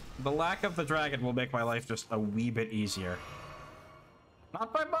 The lack of the dragon will make my life just a wee bit easier.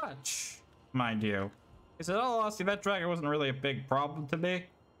 Not by much, mind you. Because in all honesty, that dragon wasn't really a big problem to me.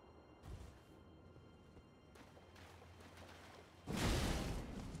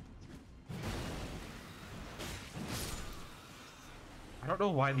 I don't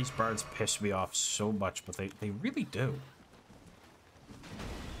know why these birds piss me off so much, but they really do.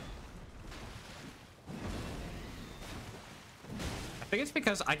 I think it's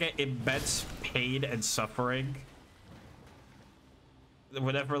because I get immense pain and suffering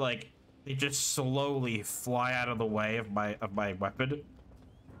whenever, like, they just slowly fly out of the way of my weapon.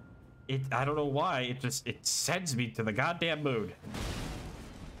 I don't know why, it sends me to the goddamn moon.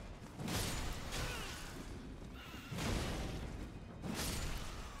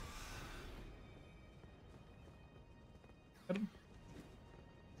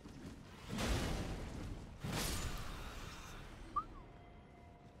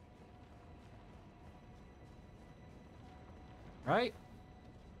 Right?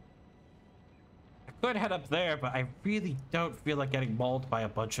 I could head up there, but I really don't feel like getting mauled by a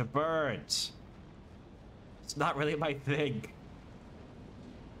bunch of birds. It's not really my thing.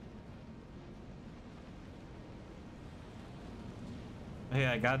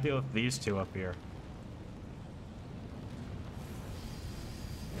 Yeah, I gotta deal with these two up here.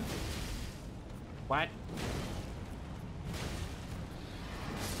 What?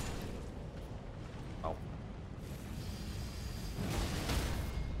 Oh.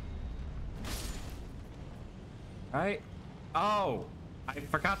 Right? Oh, I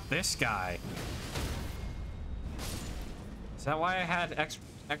forgot this guy. Is that why I had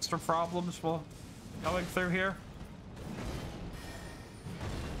extra problems while going through here?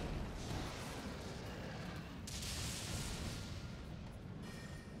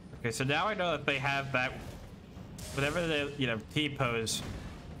 Okay, so now I know that they have that, whenever they, you know, T-pose,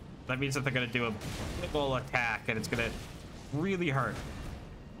 that means that they're gonna do a big ol' attack and it's gonna really hurt.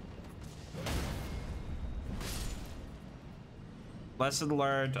 Lesson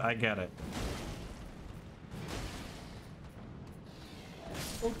learned, I get it.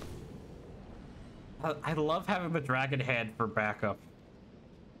 I love having the dragon head for backup.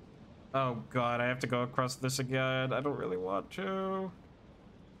 Oh god, I have to go across this again. I don't really want to.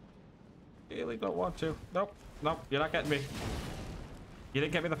 Really don't want to. Nope, nope, you're not getting me. You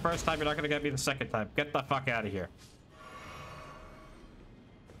didn't get me the first time, you're not gonna get me the second time. Get the fuck out of here.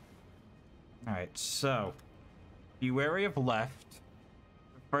 Alright, so be wary of left.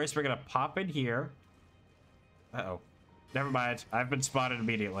 First, we're gonna pop in here. Uh-oh. Never mind. I've been spotted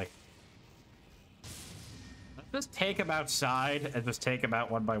immediately. Let's just take him outside and just take him out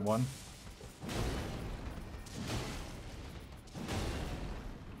one by one.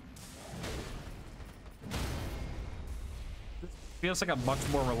 This feels like a much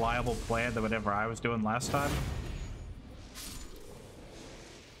more reliable plan than whatever I was doing last time.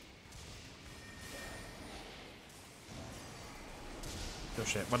 Oh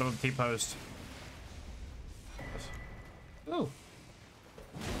shit, one of them T-posed. Ooh.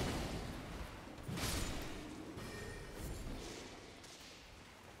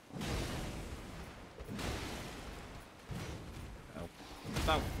 No.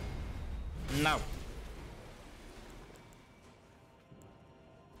 No. No.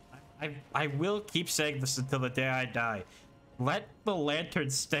 I will keep saying this until the day I die. Let the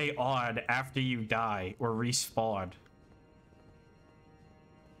lantern stay on after you die or respawn.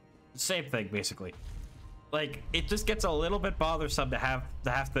 Same thing, basically. Like, it just gets a little bit bothersome to have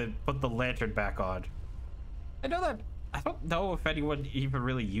to put the lantern back on. I know that, I don't know if anyone even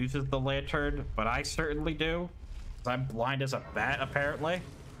really uses the lantern, but I certainly do. 'Cause I'm blind as a bat, apparently.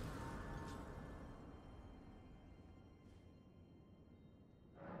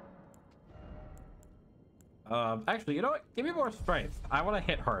 Actually, you know what? Give me more strength. I want to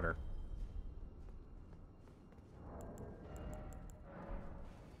hit harder.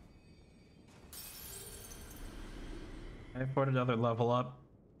 I put another level up.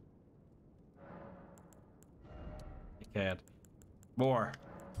 You can't. More.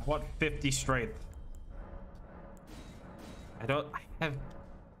 I want 50 strength. I have...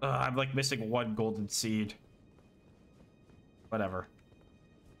 I'm like missing one golden seed. Whatever.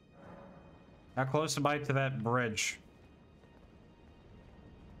 How close am I to that bridge?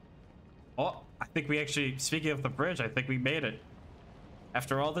 Oh, I think we actually... Speaking of the bridge, I think we made it.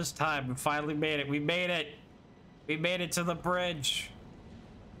 After all this time, we finally made it. We made it! We made it to the bridge.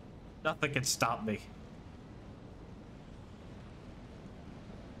 Nothing can stop me.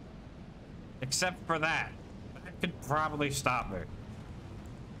 Except for that. That could probably stop me.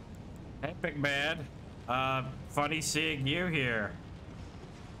 Hey, big man. Funny seeing you here.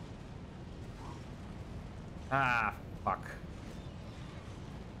 Ah, fuck.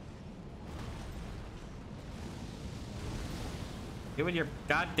 You and your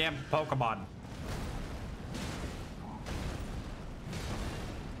goddamn Pokemon.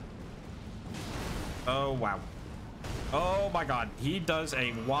 Oh, wow. Oh my god, he does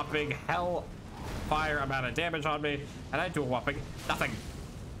a whopping hellfire amount of damage on me, and I do a whopping nothing.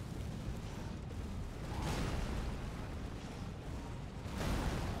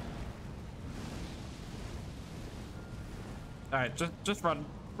 All right, just run,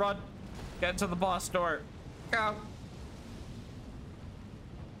 run, get into the boss door, go.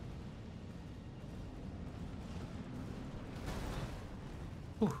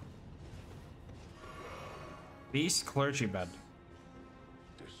 Whew. Beast clergyman.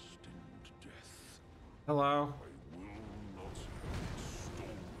 Destined death. Hello. I will not have it stolen from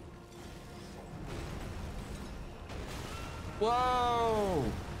me. Whoa!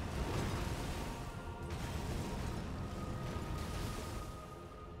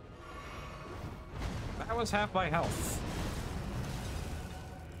 That was half my health.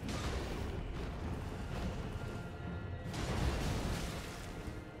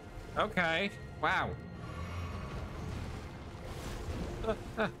 Okay. Wow.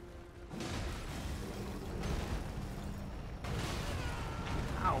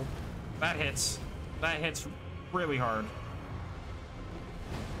 Ow. That hits. That hits really hard.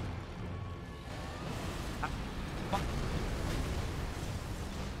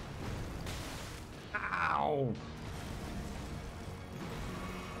 Ow.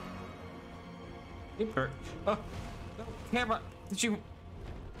 Keeper. Oh, no, camera. Did you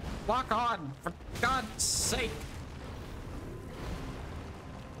lock on? For God's sake.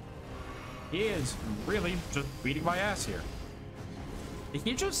 He is really just beating my ass here.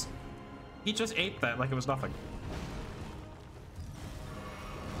 He just ate that like it was nothing.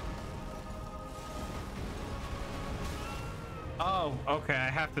 Oh, okay, I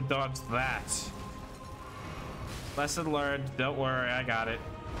have to dodge that. Lesson learned. Don't worry, I got it.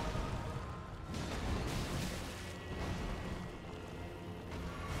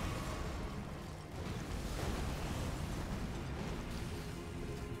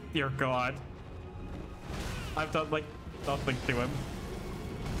 Dear God. I've done, like, nothing to him.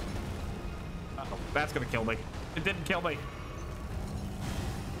 Uh-oh, that's gonna kill me. It didn't kill me.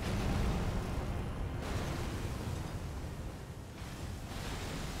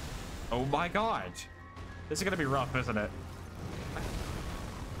 Oh my God. This is gonna be rough, isn't it?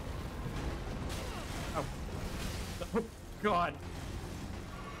 Oh. Oh, God.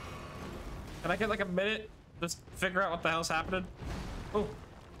 Can I get, like, a minute? Just figure out what the hell's happening? Oh.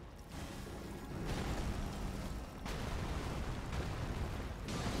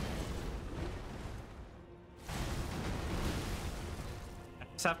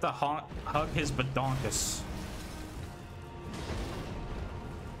 Just have to hug his badonkus.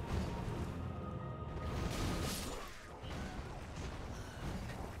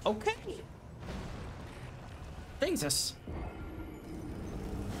 Okay. Jesus.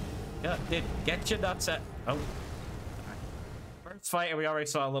 Yeah, dude, get your nuts at. Oh. First fight, and we already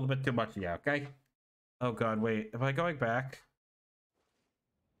saw a little bit too much. Yeah, okay. Oh God, wait. Am I going back?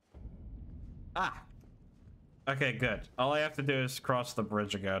 Ah. Okay, good. All I have to do is cross the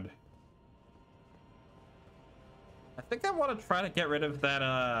bridge again. I think I want to try to get rid of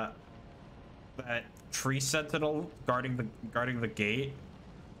that that tree sentinel guarding the gate,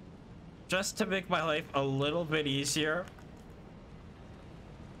 just to make my life a little bit easier.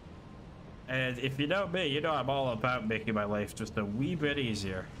 And if you know me, you know I'm all about making my life just a wee bit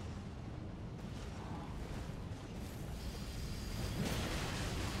easier.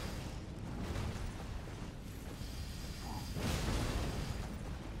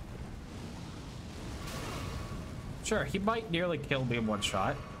 Sure, he might nearly kill me in one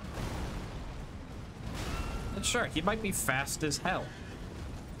shot. And sure, he might be fast as hell.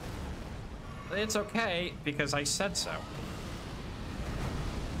 But it's okay, because I said so.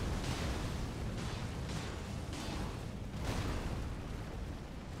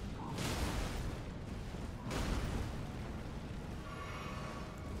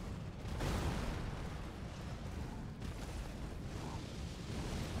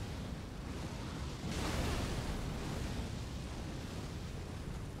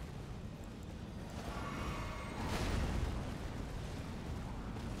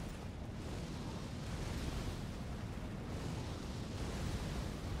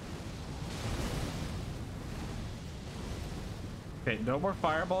 Okay, no more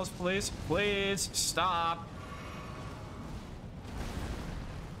fireballs, please. Please, stop.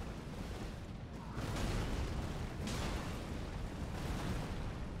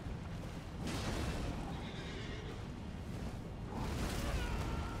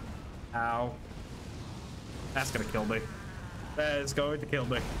 Ow. That's gonna kill me. That is going to kill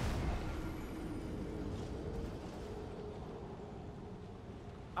me.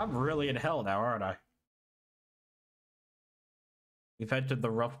 I'm really in hell now, aren't I? We've entered the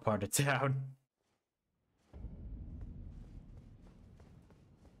rough part of town.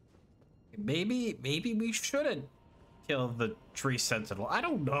 Maybe we shouldn't kill the tree sentinel. I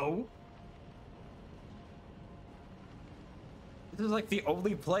don't know. This is like the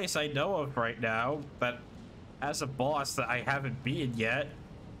only place I know of right now that has a boss that I haven't beaten yet.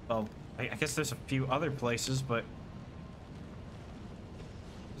 Well, I guess there's a few other places, but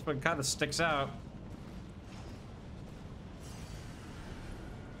this one kind of sticks out.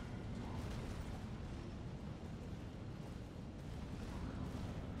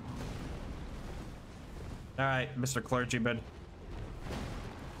 All right, Mr. Clergyman.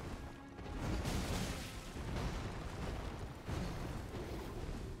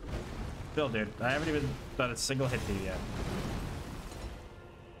 Still, dude, I haven't even done a single hit to you yet.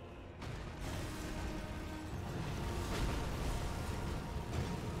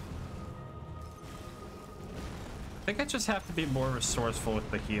 I think I just have to be more resourceful with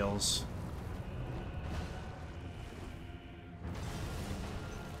the heals.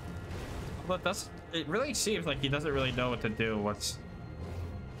 But it really seems like he doesn't really know what to do once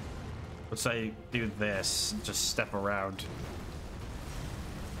I do this and just step around.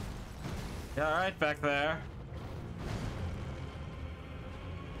 Yeah, all right, back there.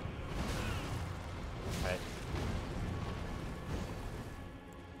 Right.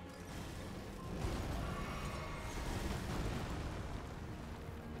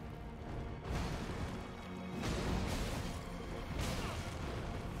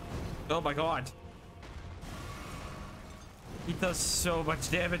 Oh my god. He does so much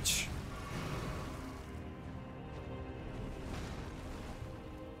damage.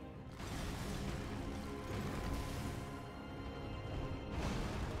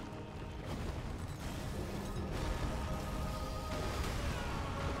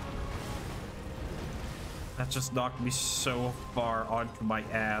 That just knocked me so far onto my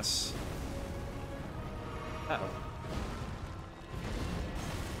ass. Uh-oh.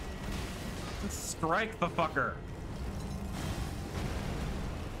 Strike the fucker.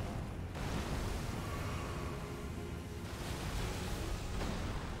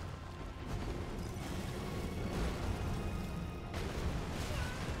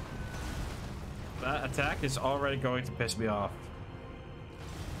 That attack is already going to piss me off.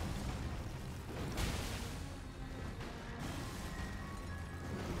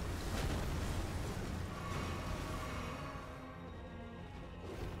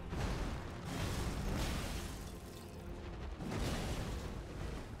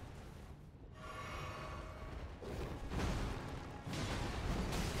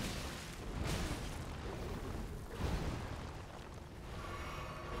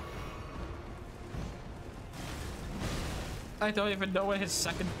 I don't even know what his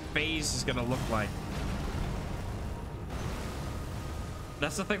second phase is gonna look like.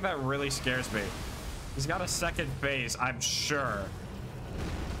 That's the thing that really scares me. He's got a second phase, I'm sure.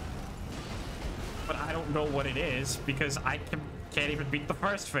 But I don't know what it is because I can't even beat the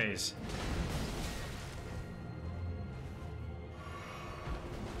first phase.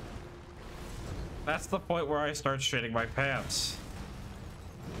 That's the point where I start shitting my pants.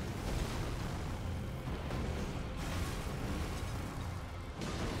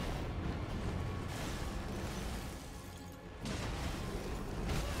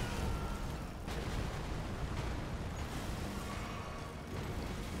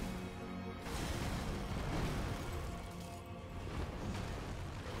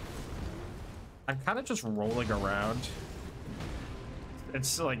 I'm kind of just rolling around.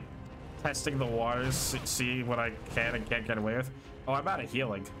 It's like testing the waters, see what I can and can't get away with. Oh, I'm out of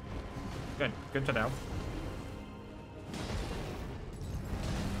healing. Good to know.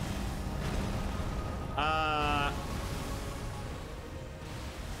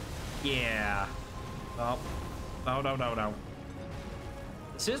 Yeah. Oh. No.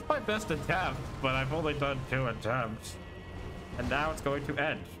 This is my best attempt, but I've only done 2 attempts. And now it's going to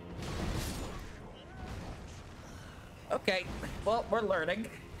end. Okay, well, we're learning.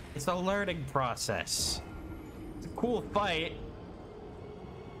 It's a learning process. It's a cool fight.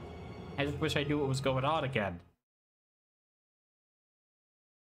 I just wish I knew what was going on again.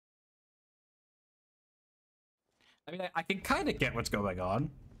 I mean, I can kind of get what's going on.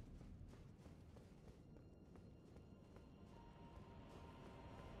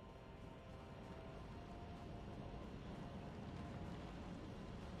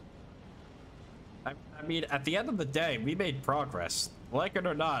 I mean, at the end of the day, we made progress. Like it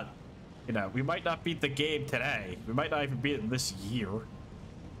or not, you know, we might not beat the game today. We might not even beat it this year.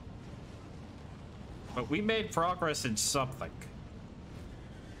 But we made progress in something.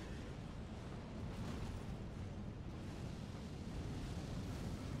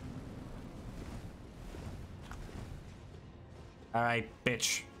 All right,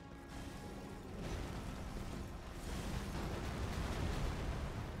 bitch.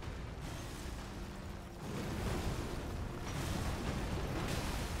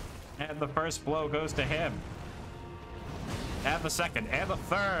 And the first blow goes to him. And the second, and the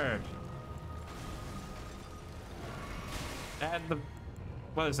third. And the,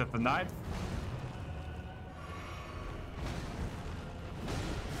 what is it, the ninth?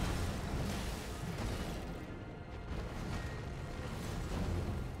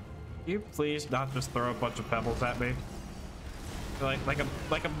 Can you please not just throw a bunch of pebbles at me? Like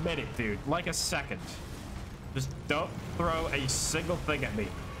a minute, dude. Like a second. Just don't throw a single thing at me.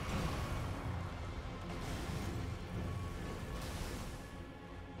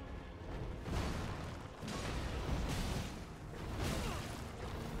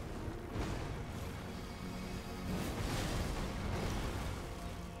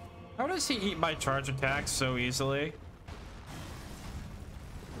 How does he eat my charge attacks so easily?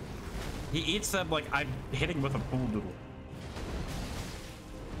 He eats them like I'm hitting with a pool noodle.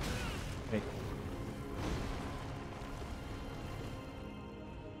 Hey.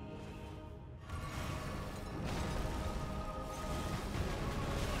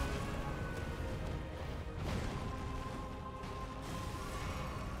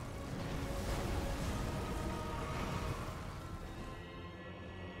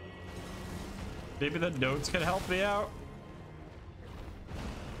 Maybe the notes can help me out.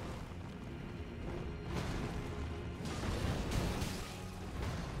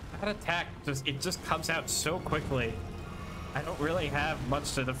 That attack just comes out so quickly. I don't really have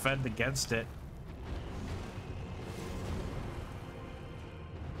much to defend against it.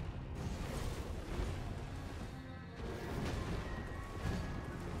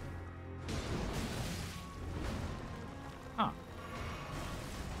 Huh.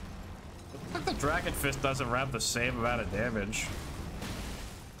 Looks like the Dragon Fist does around the same amount of damage.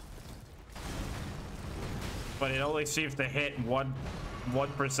 But it only seems to hit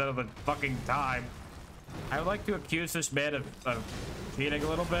 1% of the fucking time. I would like to accuse this man of cheating a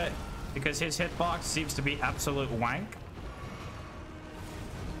little bit because his hitbox seems to be absolute wank.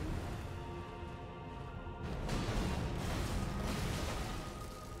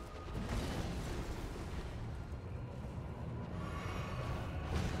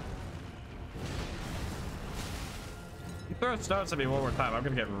 You throw stones at me one more time, I'm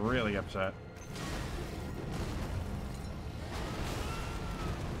gonna get really upset.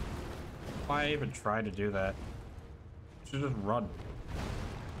 Why even try to do that? Should just run.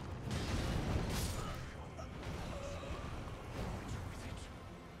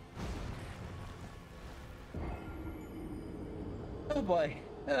 Oh boy.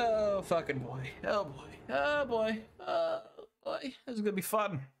 Oh fucking boy. Oh boy. Oh boy. Oh boy. This is gonna be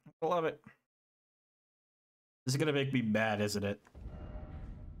fun. I love it. This is gonna make me mad, isn't it?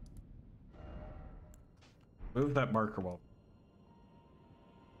 Move that marker wall.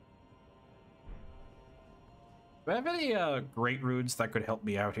 Do I have any great runes that could help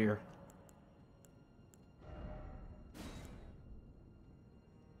me out here?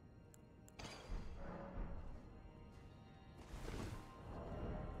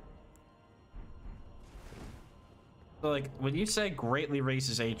 So, like, when you say greatly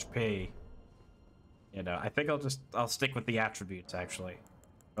raises HP, you know, I think I'll stick with the attributes, actually.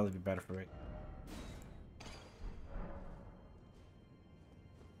 Probably be better for me.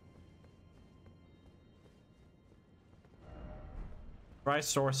 Try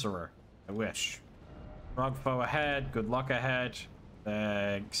Sorcerer. I wish. Strong foe ahead. Good luck ahead.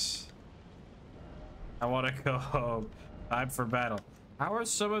 Thanks. I want to go home. Time for battle. How are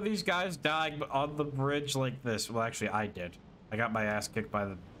some of these guys dying on the bridge like this? Well, actually, I did. I got my ass kicked by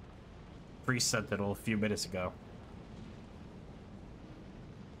the priest sentinel a few minutes ago.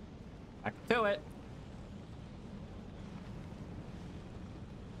 Back to it.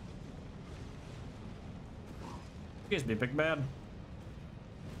 Excuse me, big man.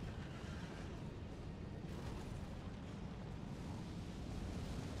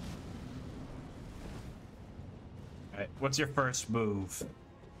 Alright, what's your first move?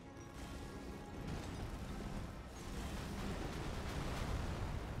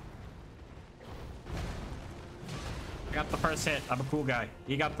 I got the first hit. I'm a cool guy.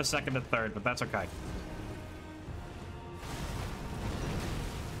 He got the second and third, but that's okay.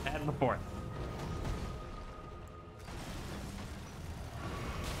 And the fourth.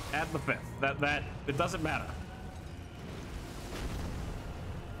 And the fifth. That it doesn't matter.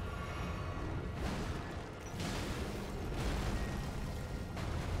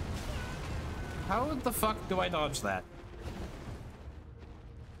 How the fuck do I dodge that?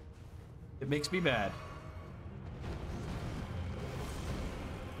 It makes me mad.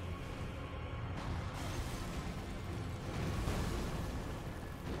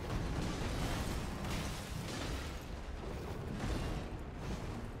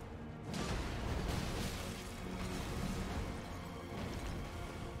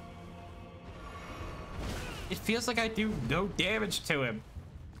 It feels like I do no damage to him.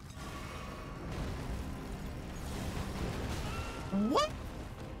 What?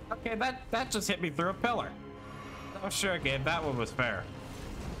 Okay, that just hit me through a pillar. Oh, sure, game. That one was fair.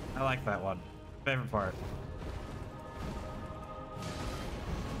 I like that one. Favorite part.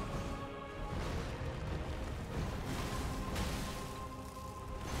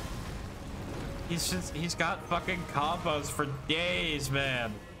 He's got fucking combos for days,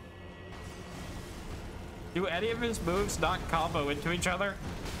 man. Do any of his moves not combo into each other?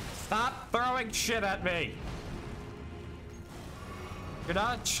 Stop throwing shit at me. You're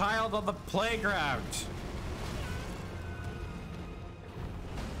not a child on the playground.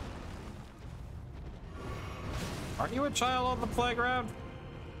 Are you a child on the playground?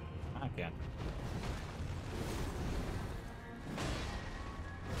 I can't.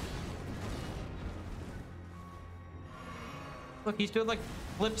 Look, he's doing like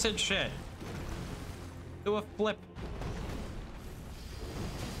flips and shit. Do a flip.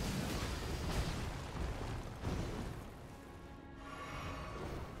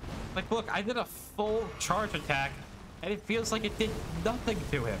 Like, look, I did a full charge attack, and it feels like it did nothing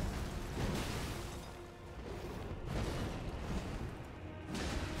to him.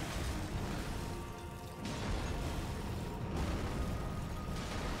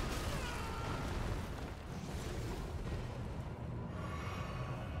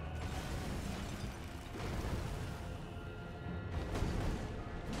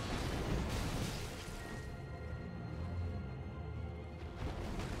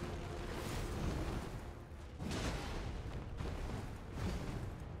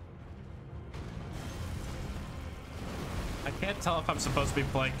 I can't tell if I'm supposed to be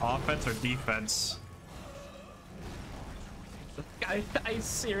playing offense or defense. I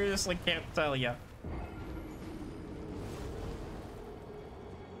seriously can't tell you.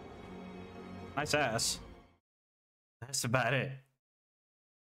 Nice ass. That's about it.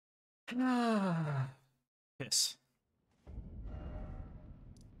 Yes.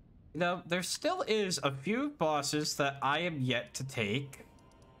 You know, there still is a few bosses that I am yet to take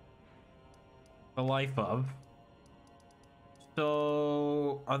the life of.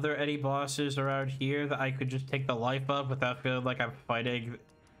 So, are there any bosses around here that I could just take the life of without feeling like I'm fighting,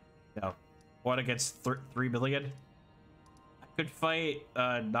 you know, 1 against 3 million? I could fight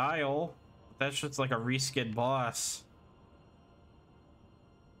Nile, but that's just like a reskin boss.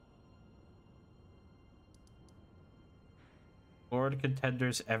 Lord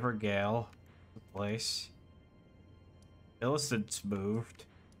Contenders Evergale, place. Millicent's moved.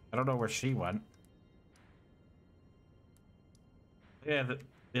 I don't know where she went. Yeah,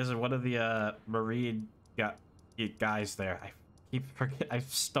 there's one of the marine guys there. I keep forgetting. I'm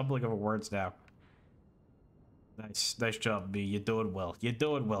stumbling over words now. Nice job, B. You're doing well. You're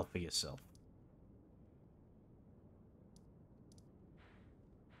doing well for yourself.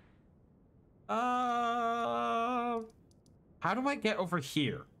 How do I get over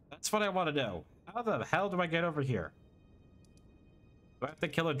here? That's what I want to know. How the hell do I get over here? Do I have to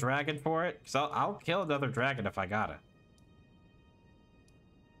kill a dragon for it? Because I'll kill another dragon if I gotta.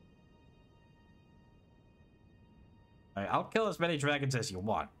 Alright, I'll kill as many dragons as you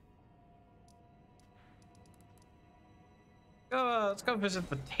want. Let's go visit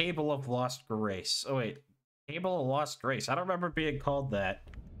the Table of Lost Grace. Oh wait, Table of Lost Grace. I don't remember being called that.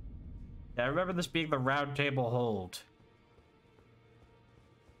 Yeah, I remember this being the Round Table Hold.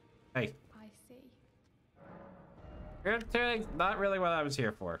 Hey. I see. You're doing not really what I was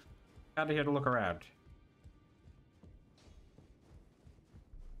here for. Kind of here to look around.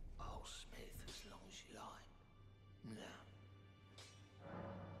 Oh, Smith, as long as you like. No.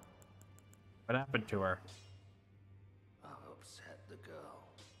 What happened to her? I've upset the girl.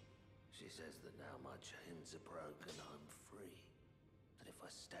 She says that now my chains are broken, I'm free. That if I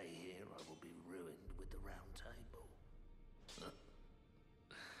stay here, I will be ruined with the Round Table.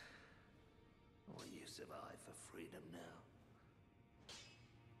 What use have I for freedom now?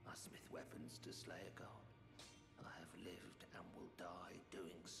 I smith weapons to slay a god. I have lived and will die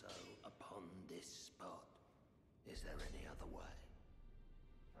doing so upon this spot. Is there any other way?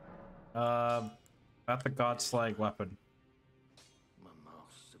 About the god-slaying weapon. My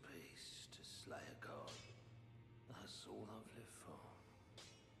masterpiece to slay a god. That's all I've lived for.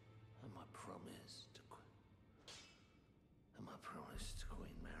 And my promise to Queen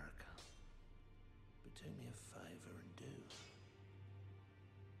America. But do me a favor and do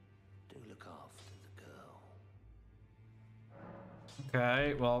look after the girl.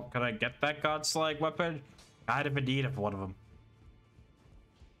 Okay, well, can I get that god-slaying weapon? I'd have in need of one of them.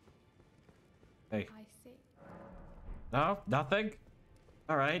 Hey. I see. No? Nothing?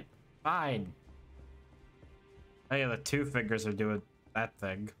 Alright. Fine. Oh yeah, the two fingers are doing that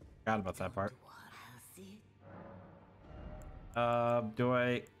thing. Forgot about that part.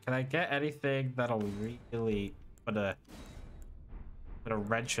 Can I get anything that'll really put a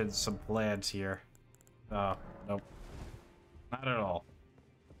wrench in some plans here? Oh, nope. Not at all.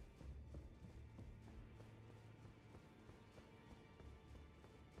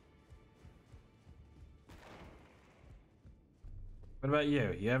 What about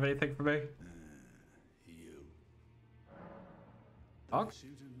you? You have anything for me? You. Oh. The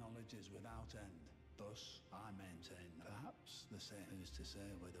pursuit of knowledge is without end. Thus, I maintain perhaps the same is to say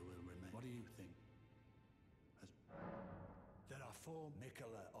whether we'll remain. What do you think? There are four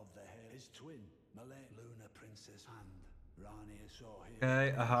Mikola of the Hair, his twin, Malay, Luna Princess, and Rani saw here.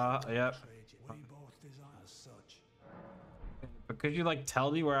 Okay, yep. We both desire as such. But could you, like,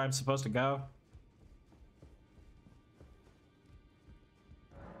 tell me where I'm supposed to go?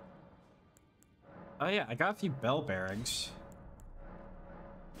 Oh yeah, I got a few bell bearings.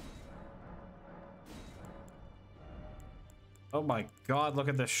 Oh my god, look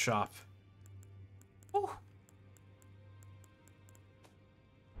at this shop. Ooh.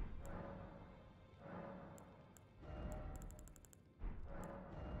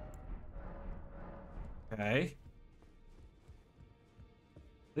 Okay.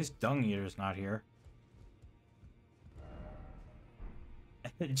 At least Dung Eater's not here.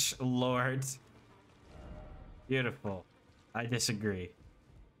 Edge Lord. Beautiful. I disagree.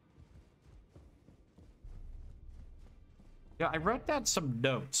 Yeah, I wrote down some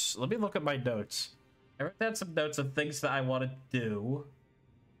notes. Let me look at my notes. I wrote down some notes of things that I want to do.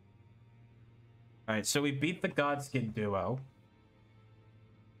 Alright, so we beat the Godskin duo.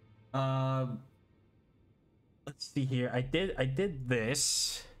 Let's see here. I did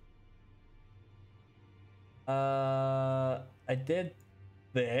this. I did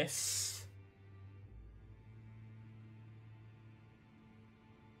this.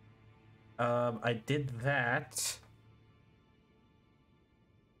 I did that.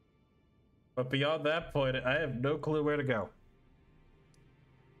 But beyond that point, I have no clue where to go.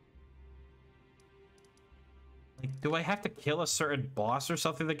 Like, do I have to kill a certain boss or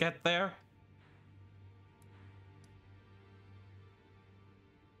something to get there?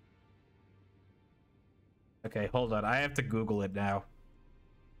 Okay, hold on. I have to Google it now.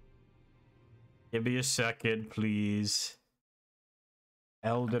 Give me a second, please.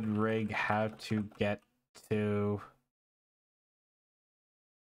 Elden Ring, how to get to...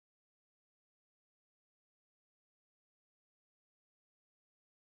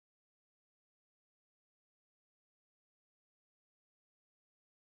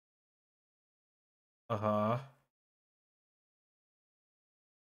 Uh-huh.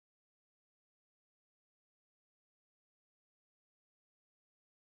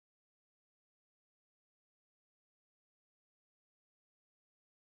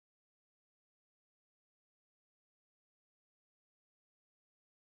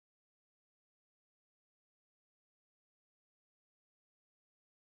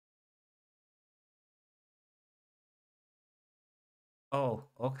 Oh,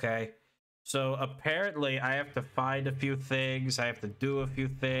 okay. So apparently I have to find a few things. I have to do a few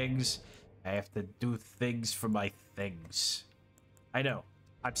things. I have to do things for my things. I know.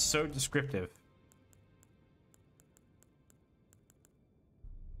 I'm so descriptive.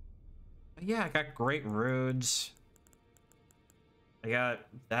 Yeah, I got great runes. I got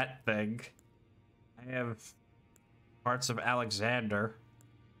that thing. I have parts of Alexander.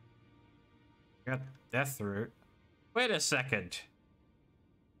 I got Deathroot. Wait a second.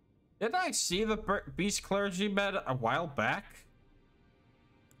 Didn't I see the Beast Clergyman a while back?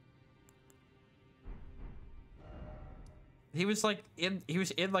 He was like in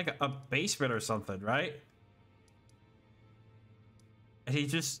like a basement or something, right? And he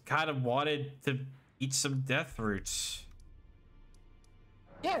just kind of wanted to eat some death roots.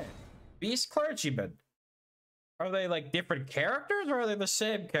 Yeah, Beast Clergyman. Are they like different characters or are they the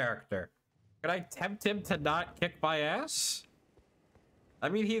same character? Can I tempt him to not kick my ass? I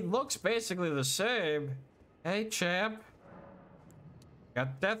mean, he looks basically the same. Hey, champ.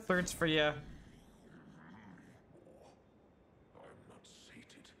 Got death roots for you. I'm not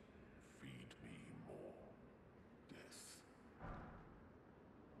sated. Feed me more. Death.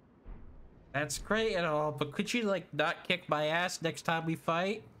 That's great and all, but could you, like, not kick my ass next time we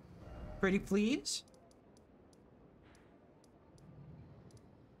fight? Pretty please?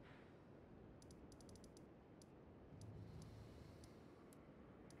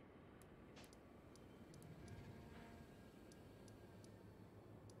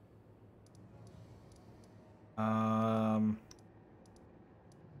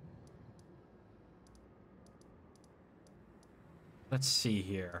 Let's see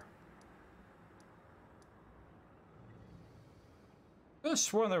here. I could have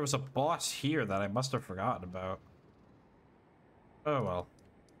sworn there was a boss here that I must have forgotten about. Oh well.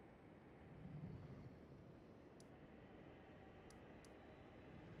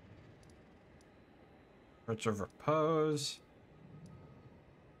 Bridge of Repose.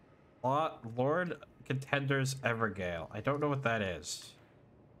 Lord Contenders Evergale. I don't know what that is.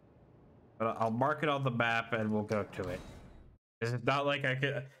 But I'll mark it on the map and we'll go to it. It's not like I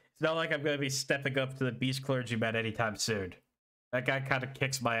could. It's not like I'm going to be stepping up to the Beast Clergyman anytime soon. That guy kind of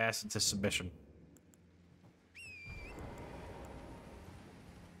kicks my ass into submission.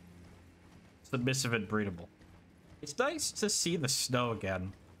 Submissive and breedable. It's nice to see the snow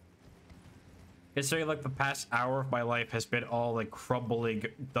again. Considering like the past hour of my life has been all like crumbling,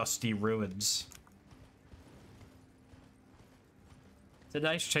 dusty ruins. It's a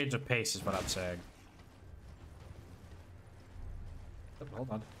nice change of pace is what I'm saying. Oh, hold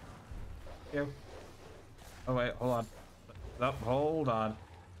on. Here. Oh wait, hold on. Oh, hold on.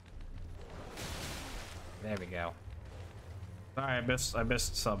 There we go. Sorry, I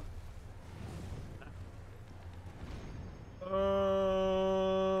missed some.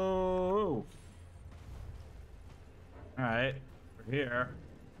 Oh. Alright, we're here.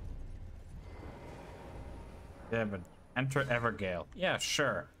 Devin, enter Evergale. Yeah,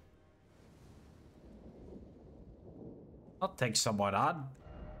 sure. I'll take someone on.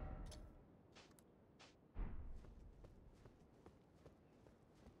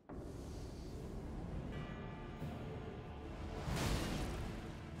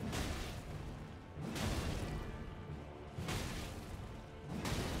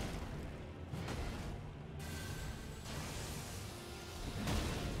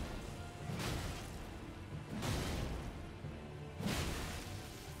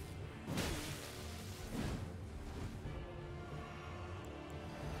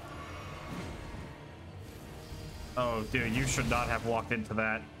 Oh, dude, you should not have walked into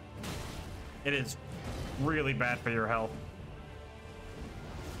that. It is really bad for your health.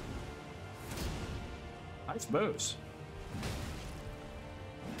 Nice moves.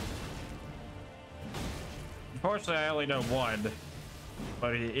 Unfortunately, I only know one,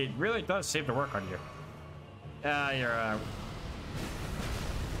 but it really does seem to work on you. Ah, you're out.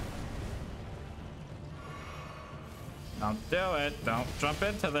 Don't do it. Don't jump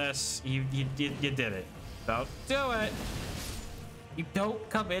into this. You did it. Don't do it. You don't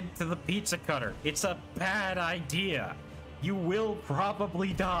come into the pizza cutter. It's a bad idea. You will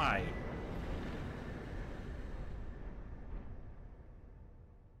probably die.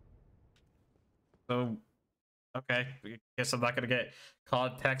 So, okay. I guess I'm not gonna get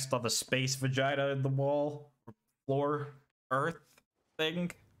context on the space vagina in the wall, floor, earth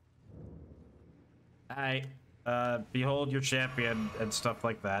thing. Alright. Behold your champion and stuff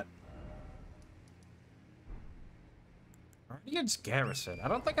like that. Guardian's Garrison. I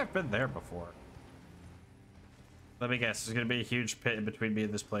don't think I've been there before. Let me guess. There's gonna be a huge pit in between me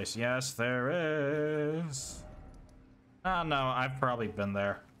and this place. Yes, there is. Oh, no. I've probably been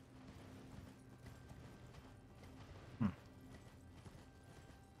there.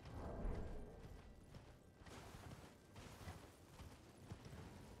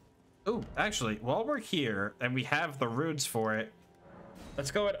 Ooh, actually, while we're here and we have the runes for it,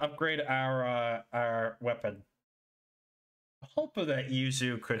 let's go and upgrade our weapon. Hoping that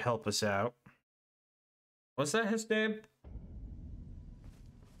Yuzu could help us out. Was that his name?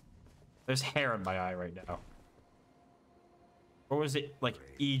 There's hair in my eye right now. Or was it like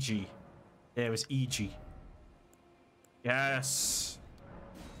EG? Yeah, it was EG. Yes.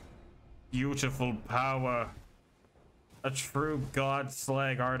 Beautiful power. A true god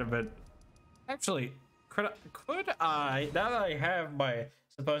slag ornament. Actually, could I, now that I have my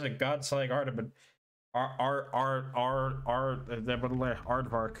supposed god slag ornament, aardvark.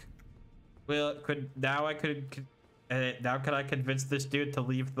 Well, now can I convince this dude to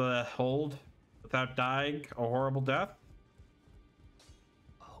leave the hold without dying a horrible death?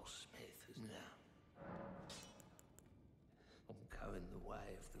 Oh, Smith is now. I'm going the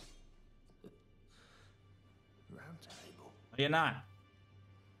way of the round table. You're not.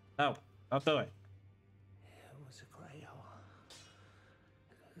 No, don't do it. It was a great honor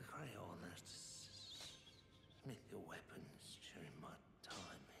to smith your weapons during my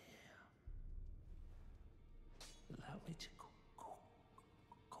time here. Allow me to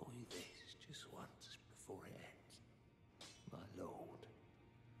call you this just once before it ends, my lord.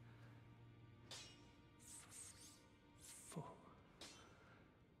 For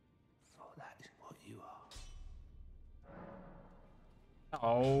that is what you are.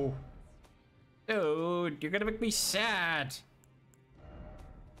 Oh. Dude, you're gonna make me sad.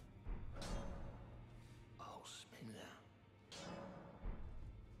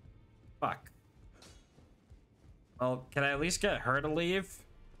 Well, can I at least get her to leave?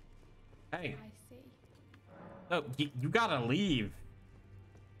 Hey. I see. No, you gotta leave.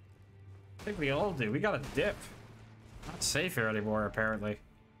 I think we all do. We gotta dip. Not safe here anymore, apparently.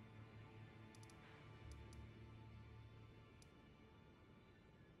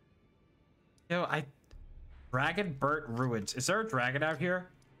 Yo, Dragon Burnt Ruins. Is there a dragon out here?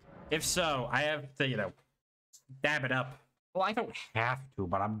 If so, I have to, you know, dab it up. Well, I don't have to,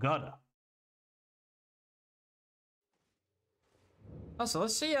 but I'm gonna. Also,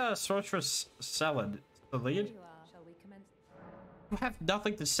 let's see Sorceress Selin, the lead. Here you are. Shall we commence? You have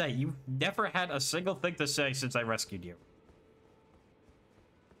nothing to say. You've never had a single thing to say since I rescued you.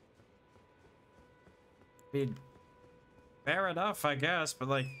 I mean, fair enough, I guess, but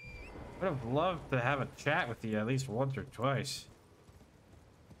like, I would have loved to have a chat with you at least once or twice.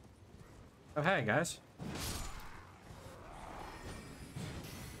 Oh, hey, guys.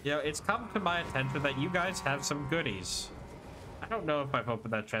 You know, it's come to my attention that you guys have some goodies. I don't know if I've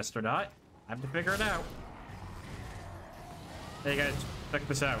opened that chest or not. I have to figure it out. Hey, guys, check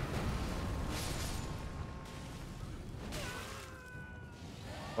this out.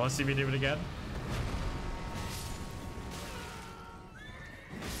 Want to see me do it again?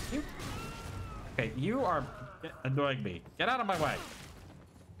 Okay, you are annoying me. Get out of my way.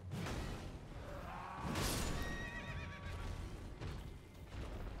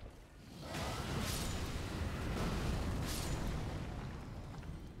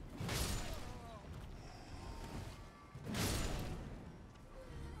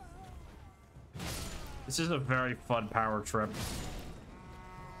 This is a very fun power trip.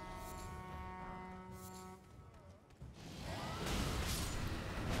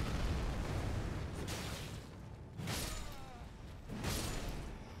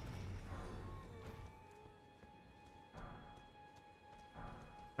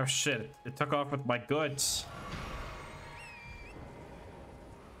 Oh shit, it took off with my goods.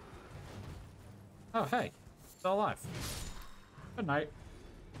 Oh hey, still alive. Good night.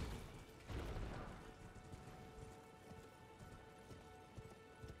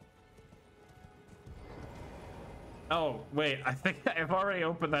 Oh, wait, I think I've already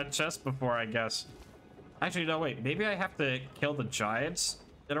opened that chest before, I guess. Actually, no, wait, maybe I have to kill the giants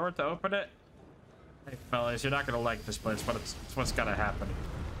in order to open it? Hey, fellas, you're not gonna like this place, but it's what's gotta happen.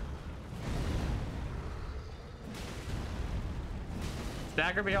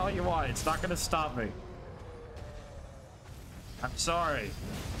 Stagger me all you want, it's not gonna stop me. I'm sorry.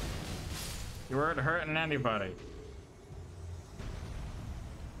 You weren't hurting anybody.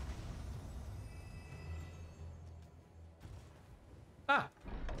 Ah.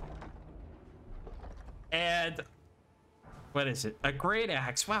 And what is it? A great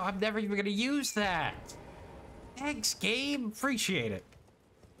axe. Wow, I'm never even gonna use that. Thanks, game. Appreciate it.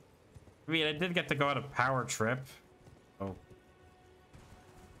 I mean, I did get to go on a power trip. Oh.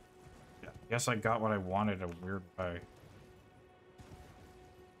 Yeah, guess I got what I wanted a weird way.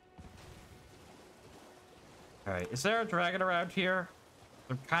 Okay, is there a dragon around here?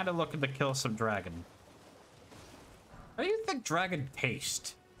 I'm kind of looking to kill some dragon. How do you think dragon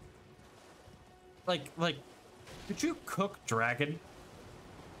taste? Like, could you cook dragon?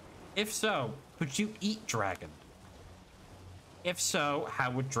 If so, could you eat dragon? If so,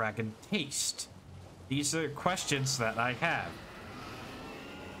 how would dragon taste? These are questions that I have.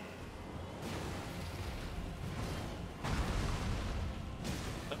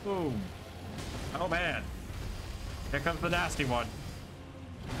 Boom. Oh man. Here comes the nasty one.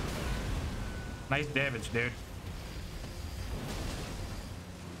 Nice damage, dude.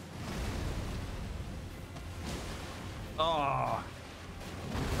 Oh.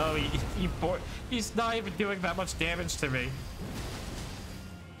 Oh, he's not even doing that much damage to me.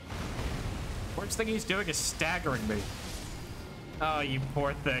 Worst thing he's doing is staggering me. Oh, you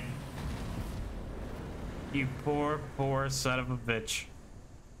poor thing. You poor, poor son of a bitch.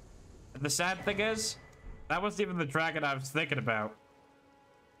 And the sad thing is, that wasn't even the dragon I was thinking about.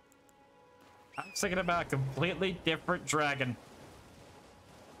 I was thinking about a completely different dragon.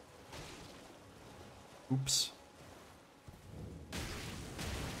 Oops.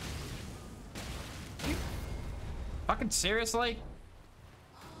 Fucking seriously?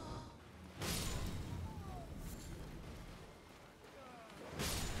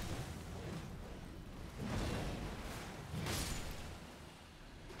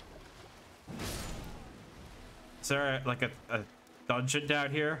 Is there like a dungeon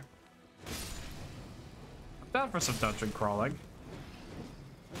down here? I'm down for some dungeon crawling.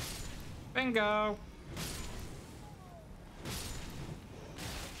 Bingo!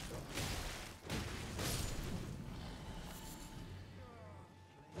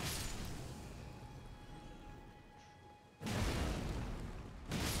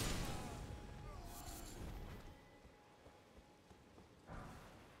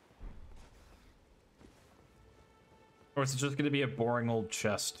 Or is it just gonna be a boring old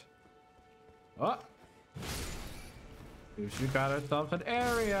chest? Oh! You got ourselves an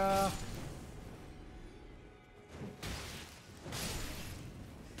area!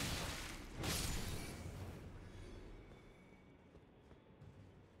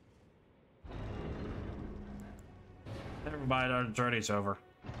 Never mind, our journey's over.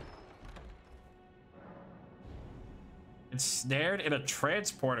 Ensnared in a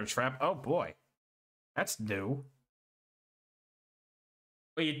transporter trap. Oh boy. That's new.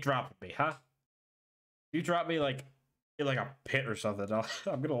 Well, you dropped me, huh? You dropped me like in like a pit or something.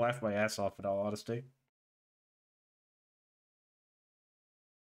 I'm gonna laugh my ass off in all honesty.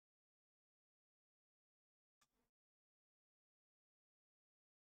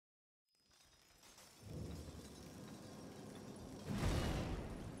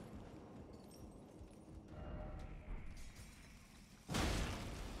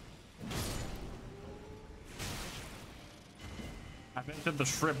 I mentioned the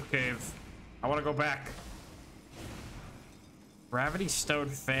shrimp cave. I want to go back. Gravity stone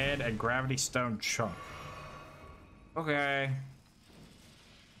fan and gravity stone chunk. Okay.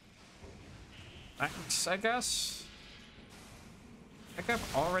 Thanks, I guess. I think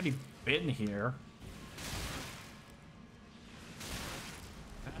I've already been here.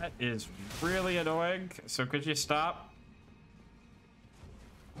 That is really annoying. So could you stop?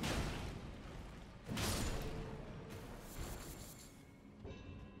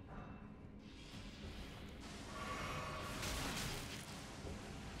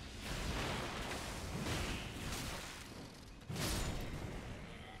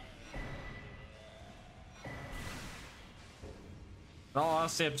 In all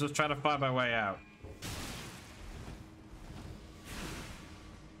honesty, I'm just trying to find my way out.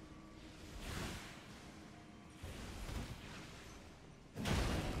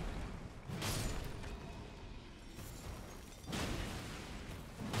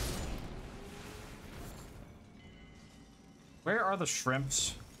 Where are the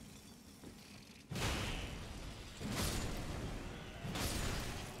shrimps?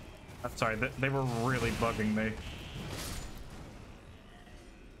 I'm sorry, they were really bugging me.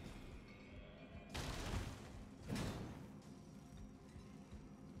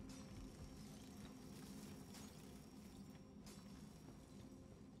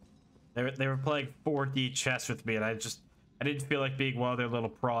 They were playing 4D chess with me, and I didn't feel like being one of their little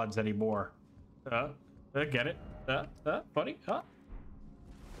prawns anymore. Get it? Funny, huh?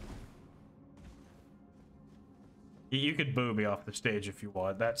 You could boo me off the stage if you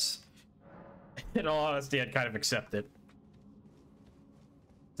want. That's, in all honesty, I'd kind of accept it.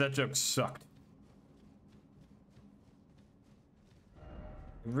 That joke sucked.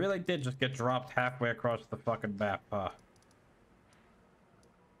 It really did just get dropped halfway across the fucking map, huh?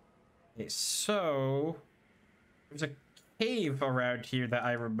 Okay, so there's a cave around here that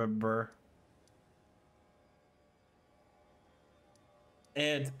I remember.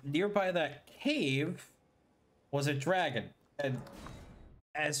 And nearby that cave was a dragon. And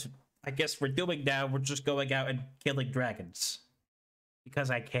as I guess we're doing now, we're just going out and killing dragons.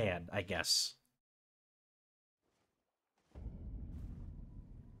 Because I can, I guess.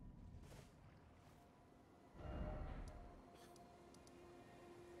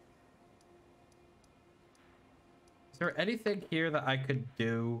 Is there anything here that I could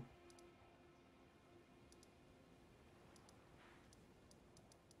do?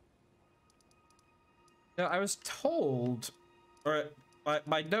 No, I was told, or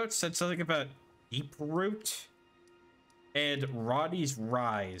my notes said something about Deep Root and Ronnie's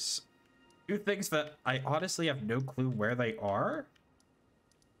Rise. Two things that I honestly have no clue where they are.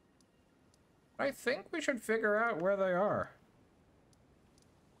 I think we should figure out where they are.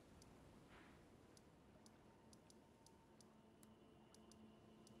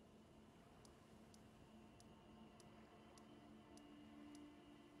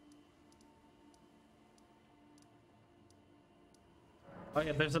 Oh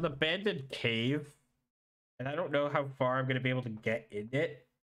yeah, there's an abandoned cave, and I don't know how far I'm gonna be able to get in it,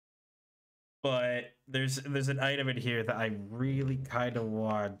 but there's an item in here that I really kind of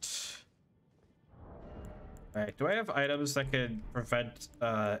want. All right, do I have items that could prevent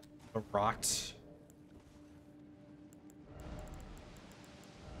the rot?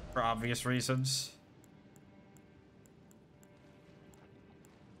 For obvious reasons.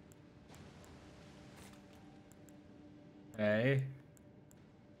 Okay.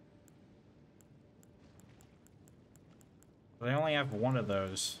 They only have one of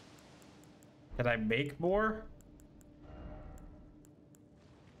those. Can I make more?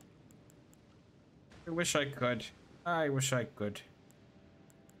 I wish I could. I wish I could.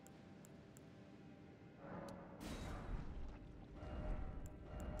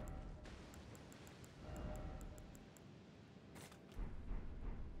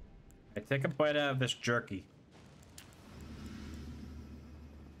 I take a bite out of this jerky.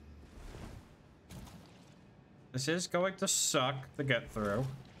 This is going to suck to get through.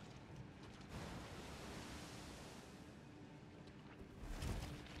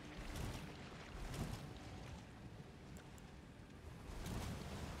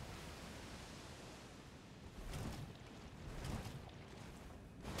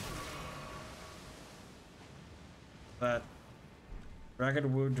 That ragged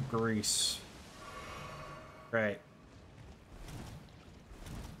wound grease. Right.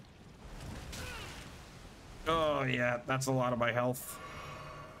 Oh yeah, that's a lot of my health.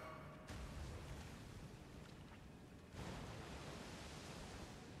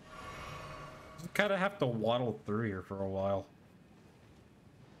 Just kind of have to waddle through here for a while.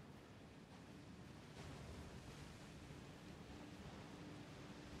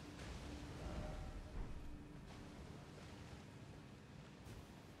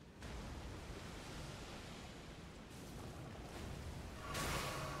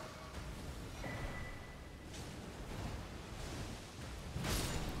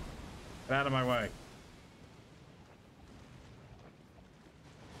 Get out of my way.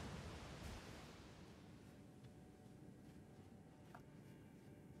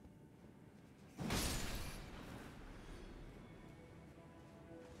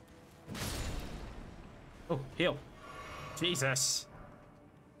 Oh, heal. Jesus.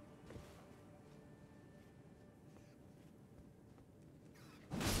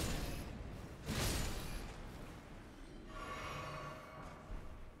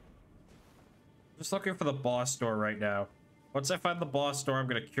 Just looking for the boss door right now. Once I find the boss door, I'm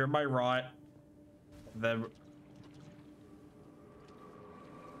gonna cure my rot. Then...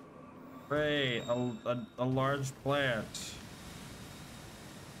 Great, a large plant.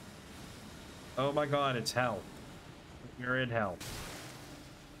 Oh my god, it's hell. You're in hell.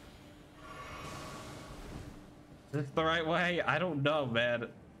 Is this the right way? I don't know, man.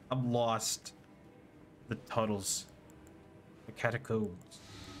 I'm lost. The tunnels. The catacombs.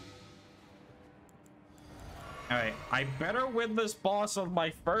 Alright, I better win this boss on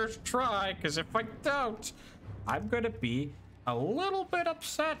my first try, because if I don't, I'm gonna be a little bit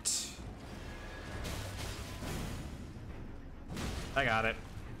upset. I got it.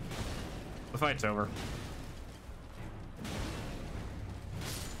 The fight's over.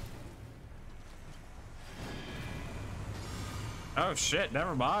 Oh shit,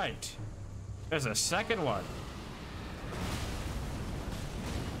 never mind. There's a second one.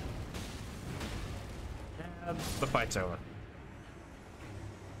 And the fight's over.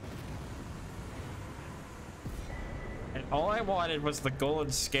 And all I wanted was the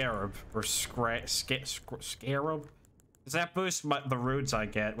golden scarab, or scarab? Does that boost the runes I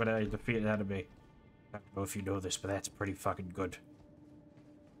get when I defeat an enemy? I don't know if you know this, but that's pretty fucking good.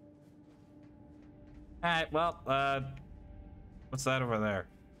 Alright, well, what's that over there?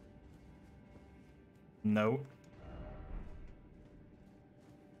 No.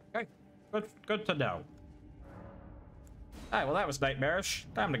 Okay, good to know. Alright, well that was nightmarish.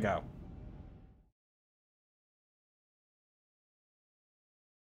 Time to go.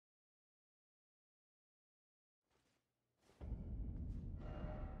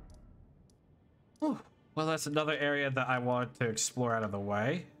 Whew. Well, that's another area that I want to explore out of the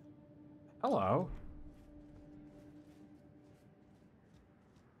way. Hello.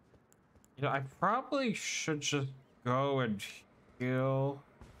 You know, I probably should just go and heal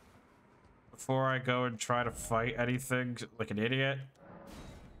before I go and try to fight anything like an idiot.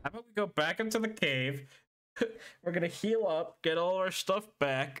 How about we go back into the cave? We're gonna heal up, get all our stuff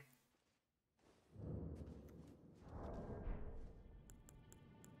back.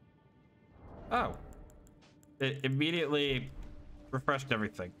 Oh. It immediately refreshed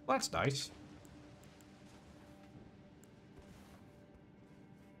everything. Well, that's nice.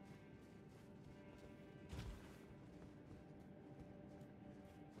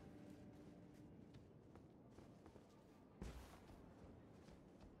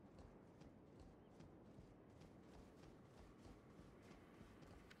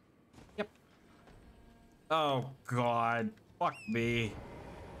 Yep. Oh, God. Fuck me.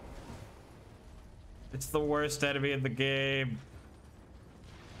 It's the worst enemy in the game.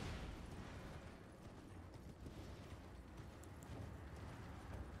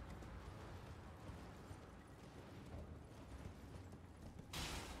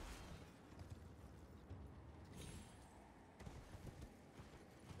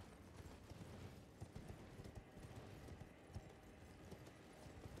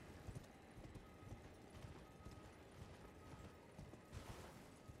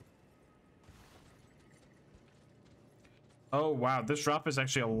 Oh, wow. This drop is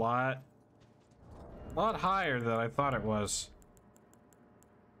actually a lot higher than I thought it was.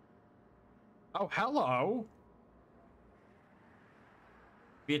 Oh, hello.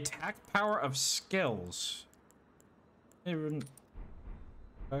 The attack power of skills. Even...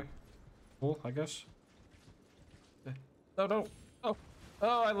 Okay. Cool, I guess. No, no. Oh,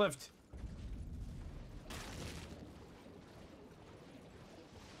 oh, I lived.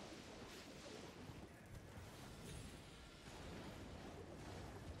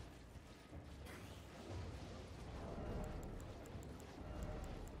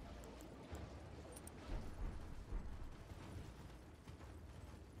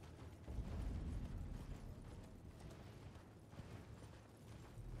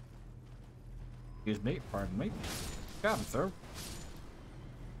 Excuse me, pardon me. Got him through.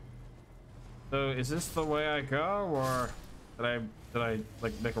 So is this the way I go, or did I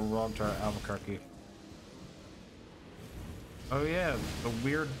like make a wrong turn at Albuquerque? Oh yeah, the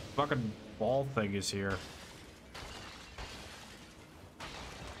weird fucking ball thing is here.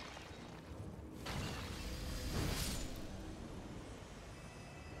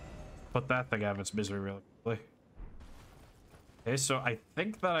 Put that thing out of its misery really quickly. Okay, so I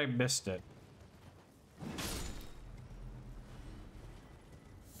think that I missed it.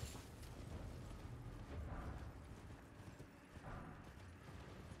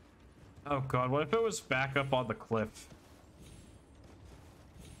 Oh god, what if it was back up on the cliff?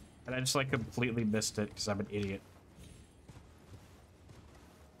 And I just like completely missed it because I'm an idiot.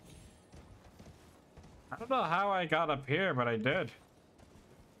 I don't know how I got up here, but I did.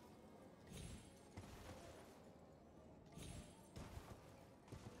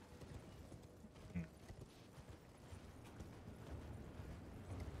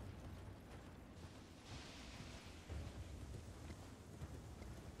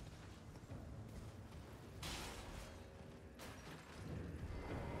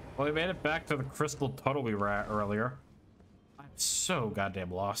 Well, we made it back to the crystal tunnel we were at earlier. I'm so goddamn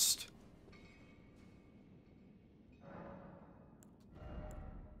lost.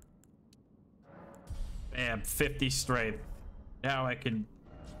 Bam, 50 strength. Now I can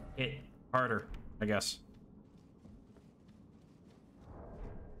hit harder, I guess.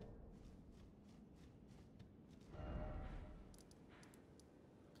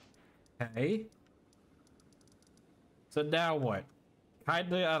 Okay. So now what?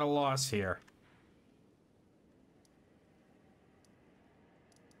 Kinda at a loss here.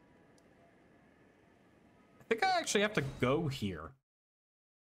 I think I actually have to go here.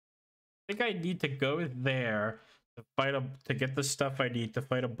 I think I need to go there to fight to get the stuff I need to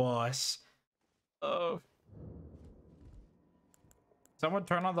fight a boss. Oh. Someone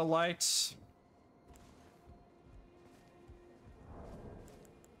turn on the lights.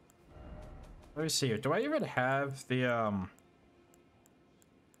 Let me see here. Do I even have the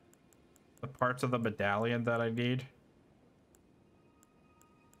parts of the medallion that I need?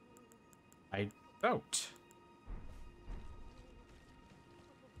 I don't.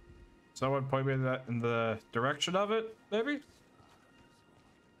 Someone point me in the direction of it, maybe?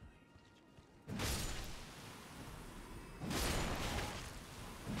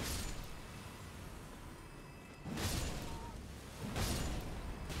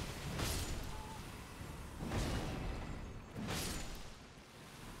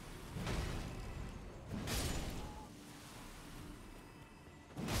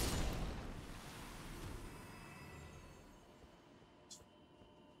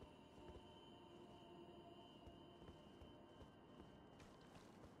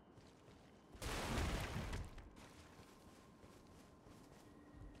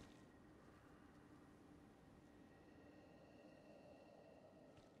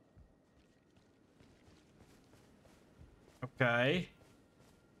 Okay.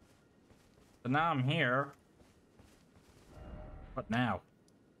 So now I'm here. What now?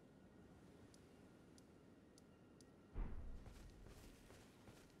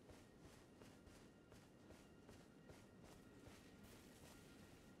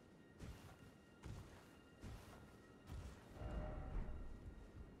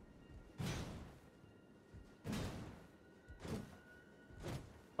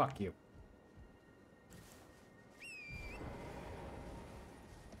 Fuck you.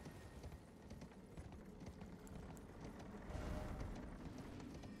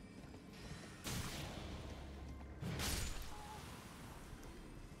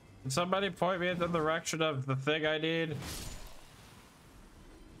 Can somebody point me in the direction of the thing I need?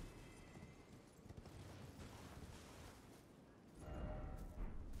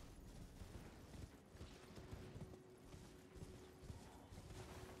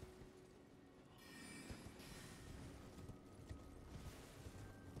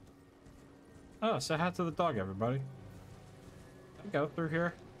 Oh, say hi to the dog, everybody. Can I go through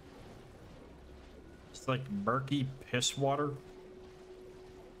here? It's like murky piss water.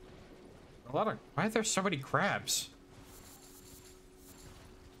 A lot of... Why are there so many crabs?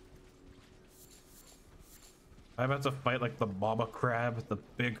 I'm about to fight like the mama crab, the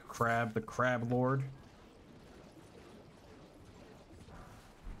big crab, the crab lord.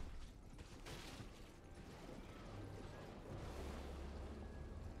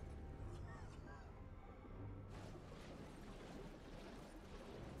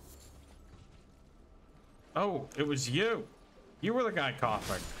 Oh, it was you. You were the guy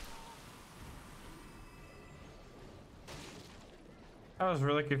coughing. I was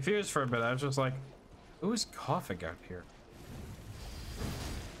really confused for a minute. I was just like, who's coughing out here?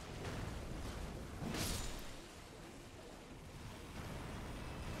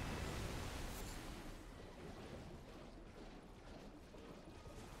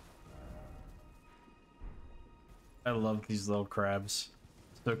 I love these little crabs.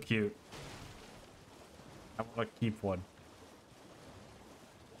 So cute. I want to keep one.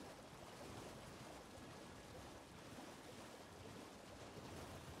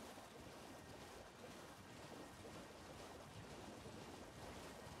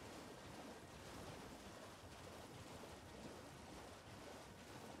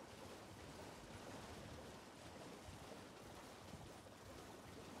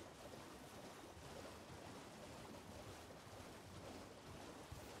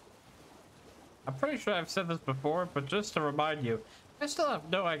 I'm pretty sure I've said this before, but just to remind you, I still have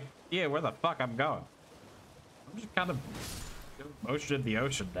no idea where the fuck I'm going. I'm just kind of ocean in the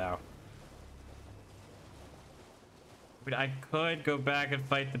ocean now. I mean, I could go back and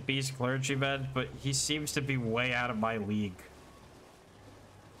fight the beast clergyman, but he seems to be way out of my league.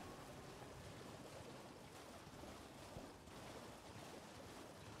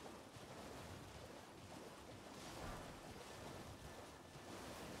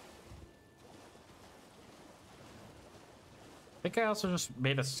 I think I also just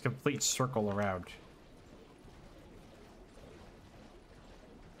made a complete circle around.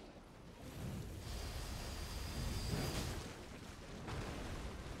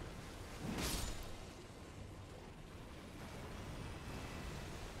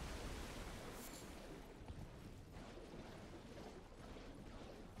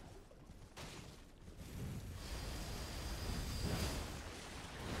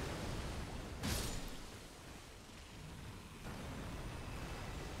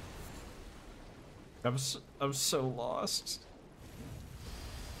 I'm so lost.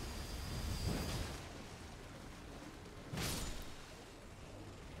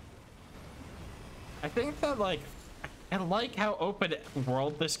 I think that, like, I like how open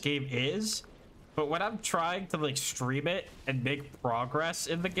world this game is, but when I'm trying to, like, stream it and make progress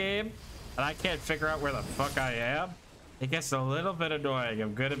in the game, and I can't figure out where the fuck I am, it gets a little bit annoying,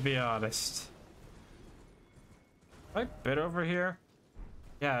 I'm gonna be honest. Have I been over here?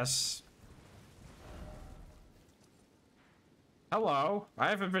 Yes. Hello, I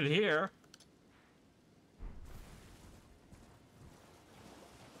haven't been here.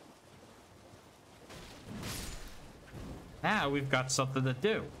 Now we've got something to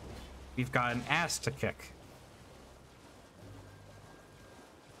do. We've got an ass to kick.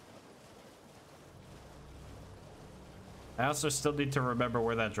 I also still need to remember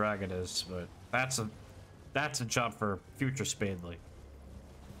where that dragon is, but that's a job for future Spadely.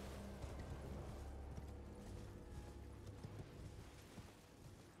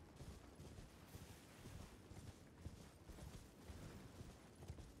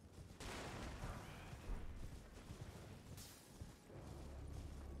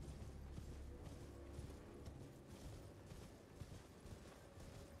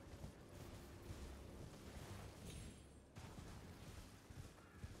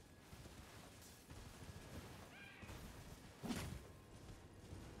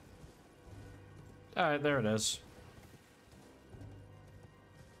 All right, there it is.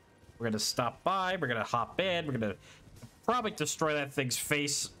 We're gonna stop by. We're gonna hop in. We're gonna probably destroy that thing's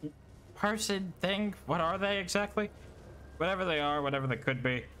face. Person thing. What are they exactly? Whatever they are, whatever they could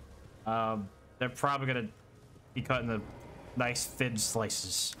be. They're probably gonna be cut into nice thin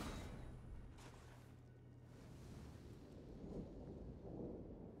slices.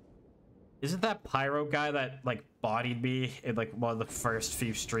 Isn't that pyro guy that, like, bodied me in, like, one of the first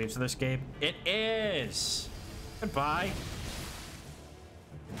few streams of this game? It is! Goodbye.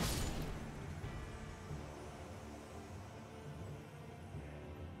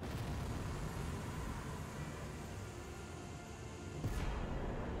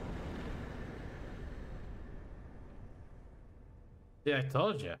 Yeah, I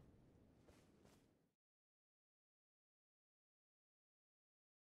told you.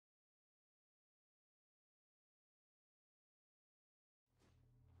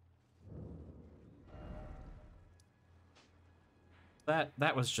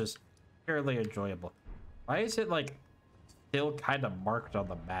 That was just purely enjoyable. Why is it like still kind of marked on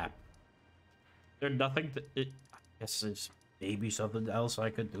the map? There's nothing to it. I guess there's maybe something else I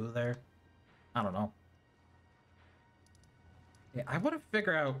could do there. I don't know. Yeah, I want to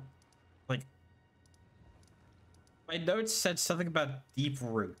figure out, like, my notes said something about Deep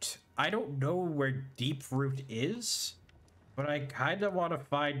Root. I don't know where Deep Root is, but I kind of want to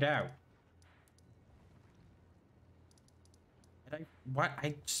find out. And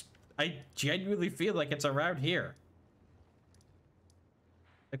I genuinely feel like it's around here.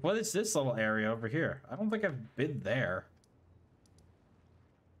 Like, what is this little area over here? I don't think I've been there.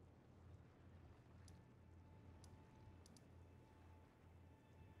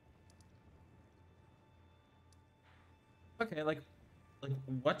 Okay, like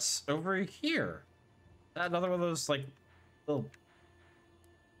what's over here? Another one of those like little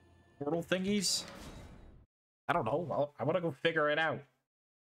portal thingies? I don't know. Well, I want to go figure it out.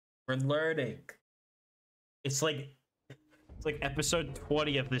 We're learning. It's like episode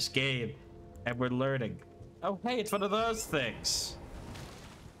 20 of this game, and we're learning. Oh, hey, it's one of those things.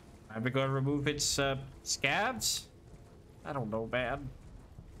 Am I going to remove its scabs? I don't know, man.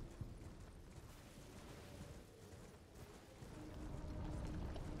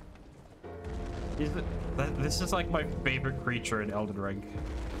 This is like my favorite creature in Elden Ring.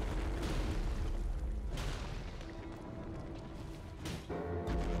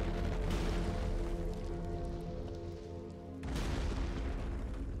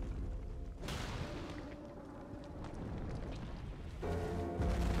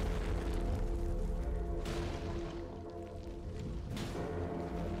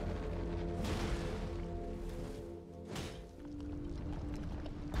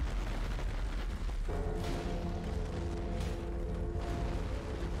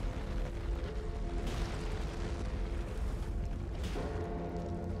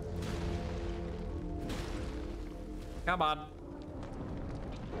 Come on.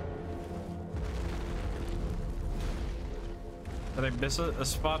 Did I miss a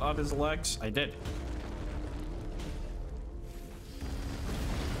spot on his legs? I did.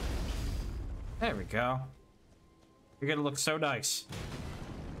 There we go. You're gonna look so nice.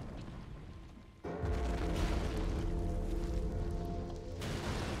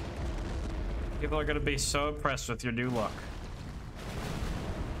 People are gonna be so impressed with your new look.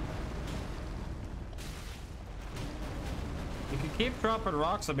 You can keep dropping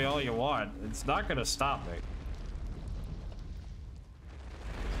rocks on me all you want. It's not gonna stop me.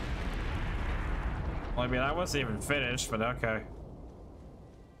 Well, I mean, I wasn't even finished, but okay.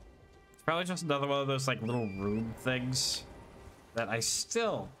 It's probably just another one of those, like, little room things that I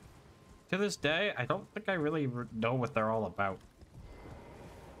still, to this day, I don't think I really know what they're all about.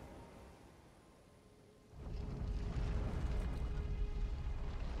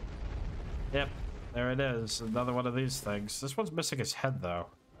 Yep. There it is, another one of these things. This one's missing his head, though.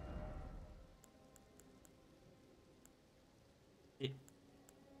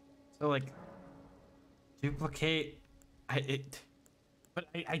 So, like, duplicate. But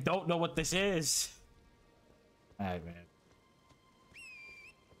I don't know what this is. Alright, man.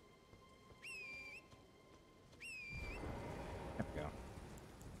 There we go.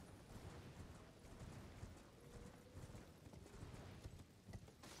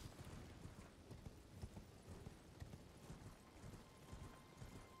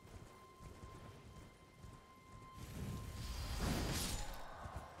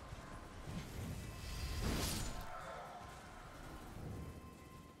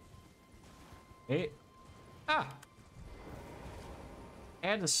 Hey. Ah.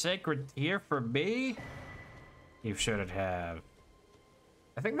 And a sacred tear for me? You shouldn't have.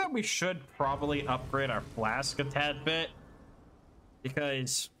 I think that we should probably upgrade our flask a tad bit.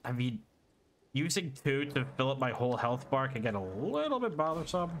 Because, I mean, using 2 to fill up my whole health bar can get a little bit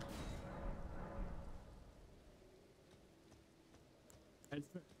bothersome.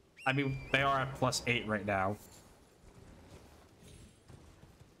 I mean, they are at +8 right now.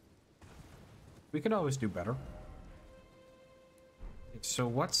 We can always do better. So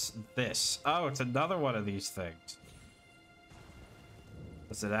what's this? Oh, it's another one of these things.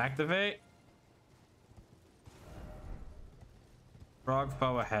 Does it activate? Strong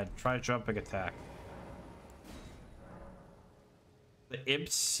foe ahead. Try jumping attack. The imp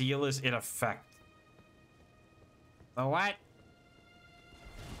seal is in effect. The what?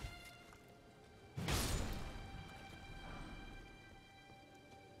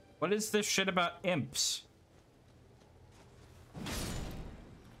 What is this shit about imps?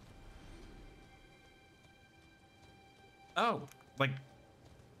 Oh, like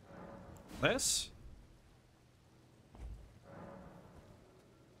this?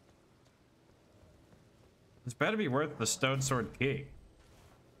 It's better be worth the stone sword key.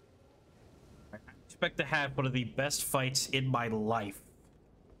 I expect to have one of the best fights in my life.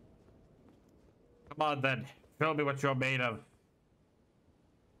 Come on then, show me what you're made of.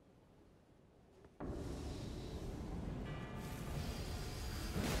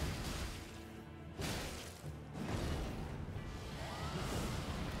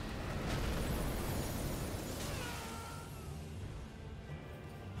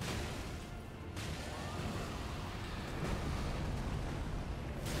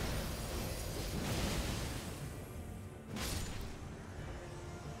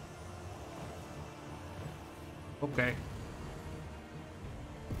 Okay.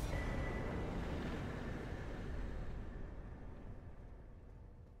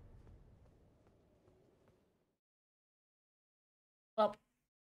 Well,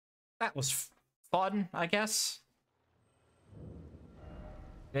 that was fun, I guess.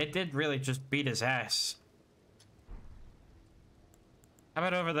 They did really just beat his ass. How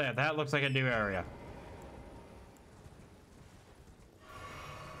about over there? That looks like a new area.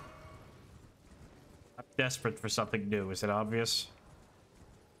 I'm desperate for something new. Is it obvious?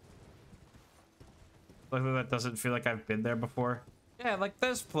 Luckily, that doesn't feel like I've been there before. Yeah, like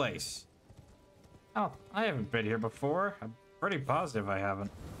this place. Oh, I haven't been here before. I'm pretty positive I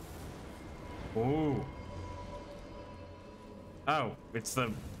haven't. Ooh. Oh, it's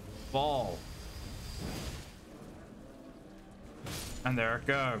the ball. And there it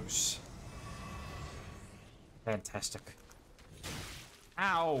goes. Fantastic.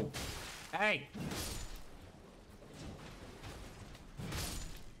 Ow! Hey!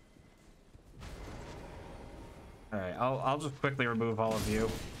 Alright, I'll just quickly remove all of you.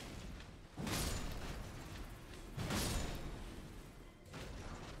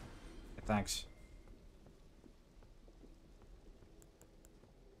 Thanks.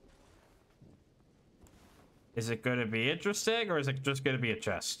 Is it going to be interesting, or is it just going to be a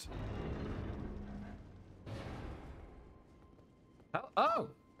chest? Oh!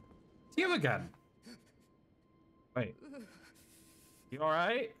 It's you again! Wait. You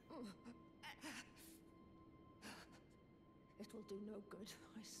alright? It will do no good,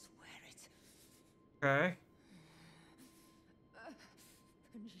 I swear it. Okay.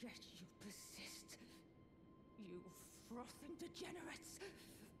 And yet you persist. You frothing degenerates.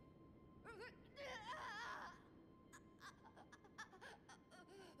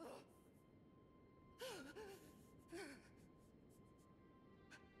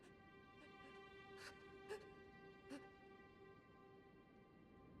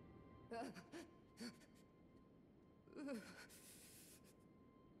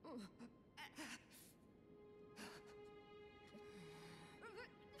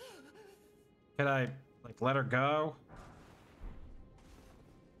 Can I, like, let her go?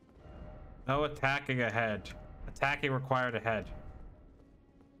 No attacking ahead. Attacking required ahead.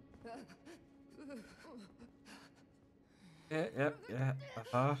 Yeah.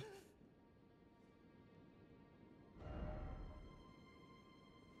 Uh-huh.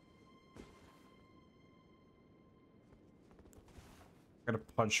 I'm gonna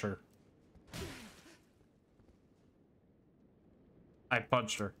punch her. I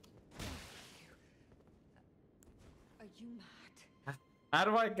punched her. Are you mad? How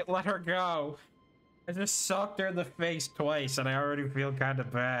do I let her go? I just sucked her in the face twice and I already feel kind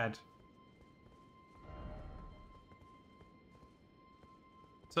of bad.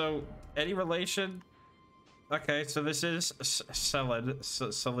 So, any relation? Okay, so this is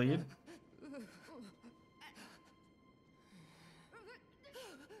Celine.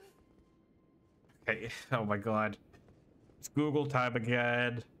 Okay, oh my god. It's Google time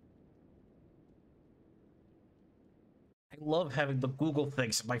again. I love having the Google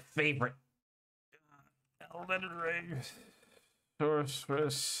things, my favorite. Elden Ring.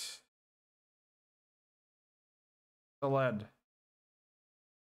 Sorceress. Celine.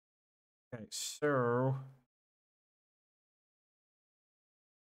 Okay, so...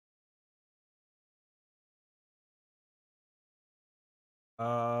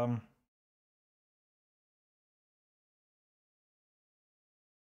 Um...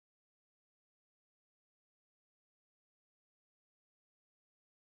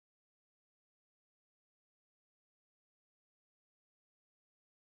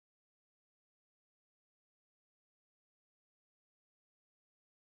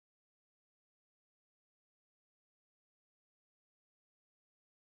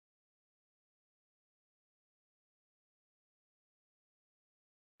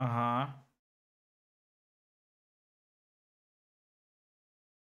 Uh-huh.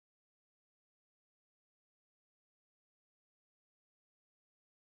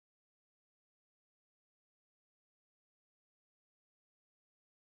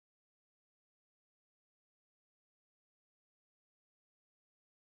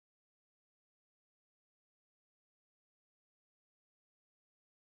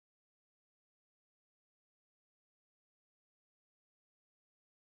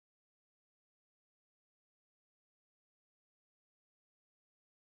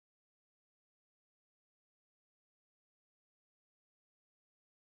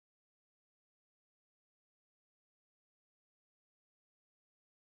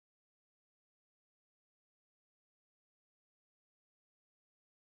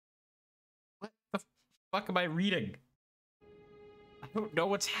 fuck am I reading? I don't know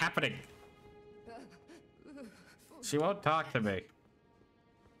what's happening. She won't talk to me.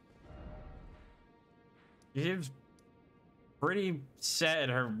 She seems pretty set in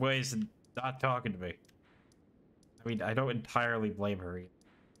her ways and not talking to me. I mean, I don't entirely blame her either.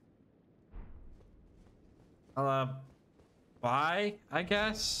 Bye, I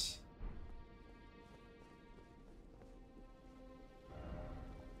guess?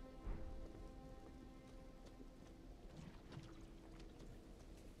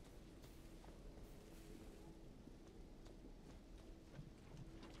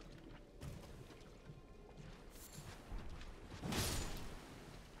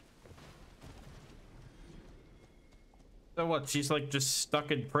 So what, she's like just stuck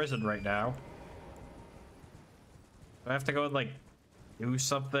in prison right now? Do I have to go and like do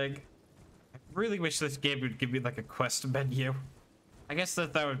something? I really wish this game would give me like a quest menu. I guess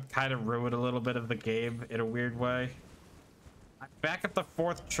that would kind of ruin a little bit of the game in a weird way. I'm back at the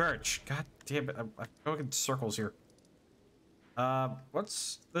 4th church. God damn it, I'm going in circles here.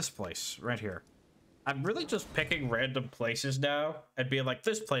 What's this place right here? I'm really just picking random places now and being like,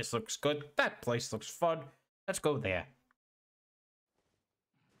 this place looks good, that place looks fun, let's go there.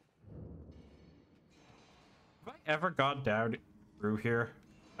 Have I ever gone down through here?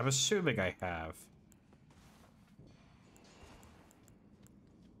 I'm assuming I have.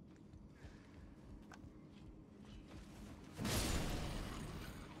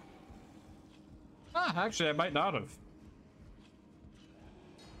 Ah, actually, I might not have.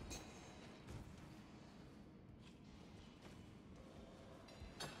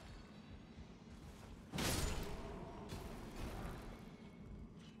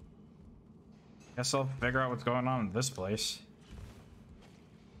 Guess I'll figure out what's going on in this place.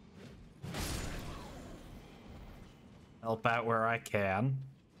 Help out where I can.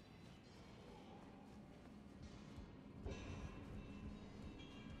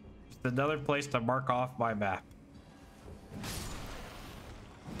 Just another place to mark off my map.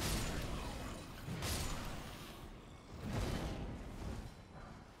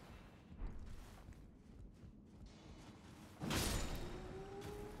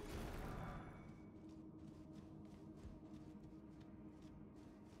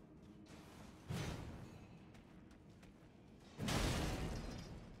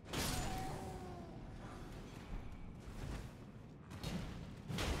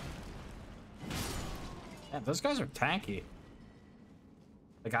 Yeah, those guys are tanky.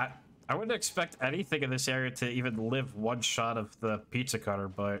 Like, I wouldn't expect anything in this area to even live one shot of the pizza cutter,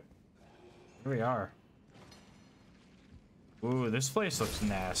 but here we are. Ooh, this place looks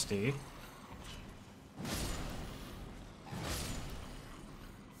nasty.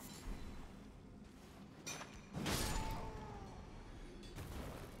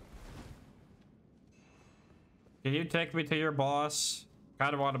 Can you take me to your boss?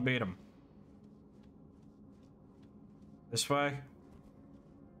 Kind of want to beat him. This way?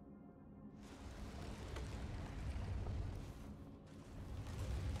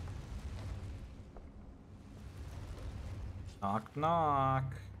 Knock,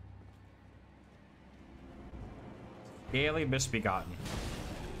 knock. Gaily misbegotten.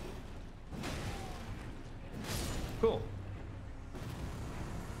 Cool.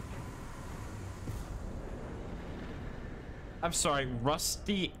 I'm sorry,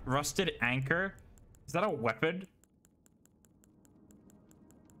 rusted anchor? Is that a weapon?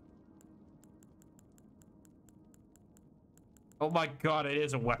 Oh my god, it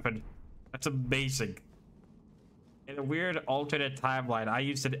is a weapon. That's amazing. In a weird alternate timeline, I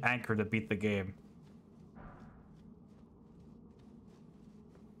used an anchor to beat the game.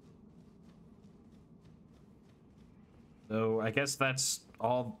 So I guess that's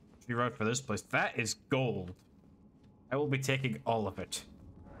all she wrote for this place. That is gold. I will be taking all of it.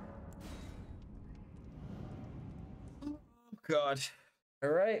 Oh god.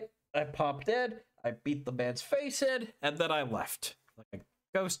 Alright, I popped in, I beat the man's face in, and then I left. Like a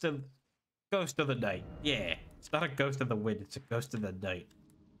ghost of the night. Yeah. It's not a ghost of the wind, it's a ghost of the night.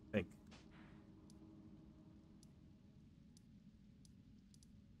 I think.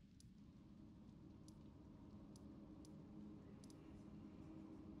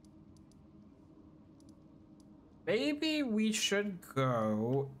 Maybe we should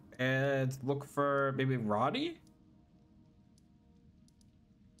go and look for maybe Roddy?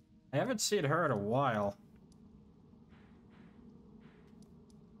 I haven't seen her in a while.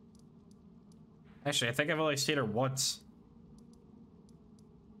 Actually, I think I've only seen her once.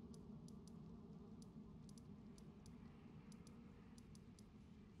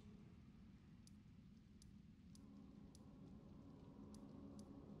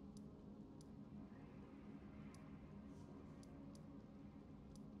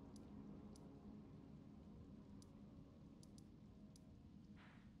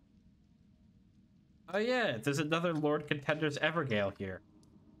 Oh yeah, there's another Lord Contender's Evergale here.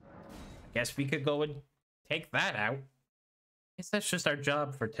 I guess we could go and take that out. I guess that's just our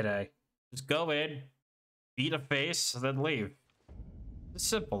job for today. Just go in, beat a face, and then leave. It's a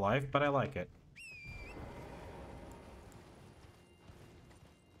simple life, but I like it.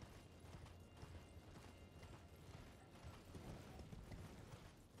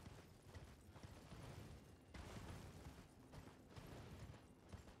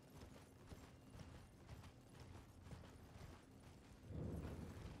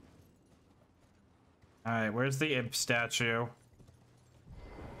 Alright, where's the imp statue?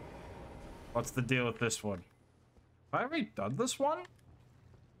 What's the deal with this one? Have I already done this one?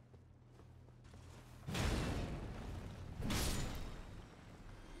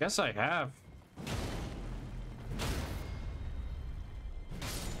 Guess I have.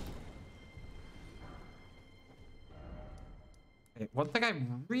 Okay, one thing I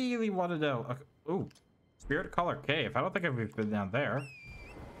really want to know. Okay, ooh, Spirit Color Cave. I don't think we've been down there.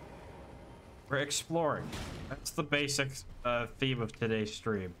 We're exploring. That's the basic theme of today's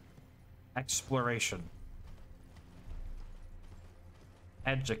stream. Exploration.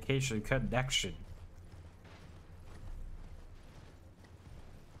 Education connection.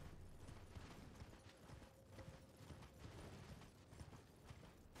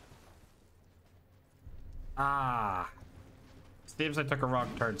 Ah. Seems I took a wrong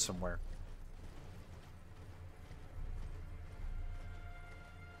turn somewhere.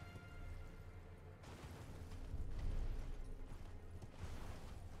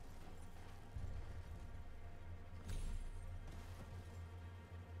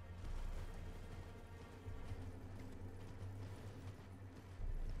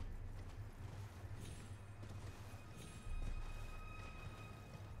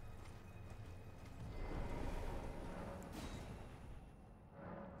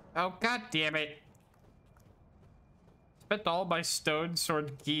 Oh, god damn it. Spent all my stone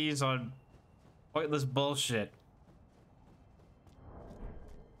sword keys on pointless bullshit.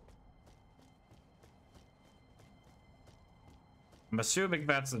 I'm assuming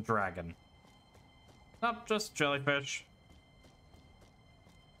that's a dragon. Nope, just jellyfish.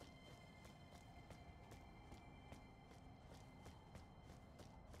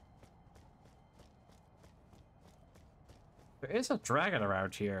 There is a dragon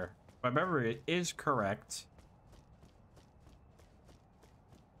around here. My memory is correct.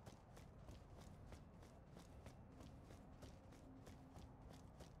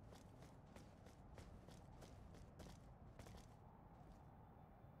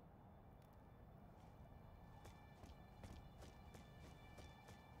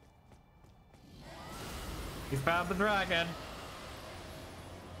 We found the dragon.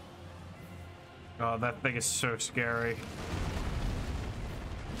 Oh, that thing is so scary.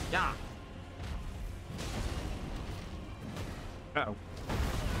 Yeah. Uh-oh.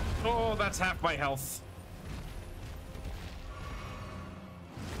 Oh, that's half my health.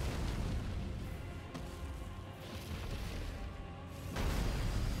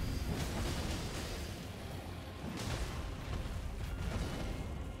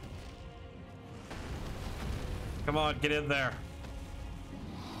 Come on, get in there.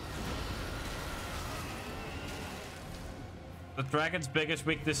 The dragon's biggest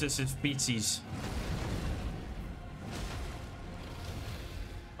weakness is his feetsies.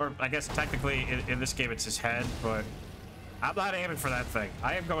 Or I guess technically in this game it's his head, but I'm not aiming for that thing.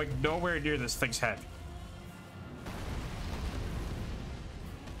 I am going nowhere near this thing's head.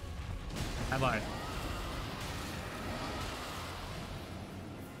 I lied.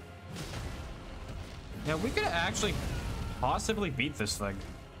 Yeah, we could actually possibly beat this thing.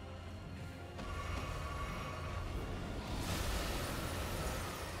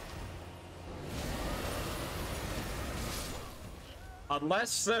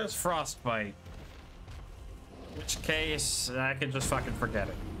 Unless there's frostbite. In which case, I can just fucking forget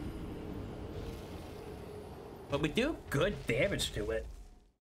it. But we do good damage to it.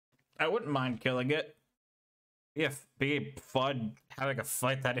 I wouldn't mind killing it. Be fun having a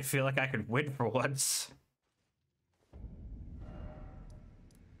fight that I feel like I could win for once.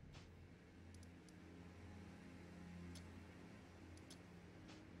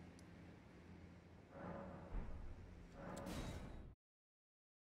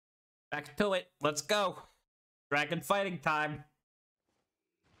 Back to it. Let's go. Dragon fighting time.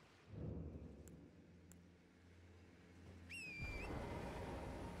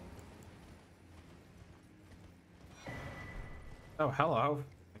 Oh, hello.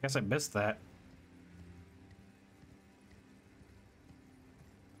 I guess I missed that.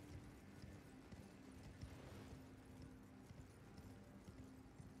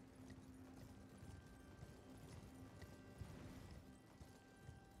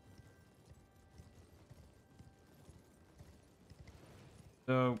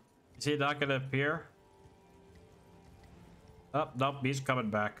 So, is he not gonna appear? Oh, nope, he's coming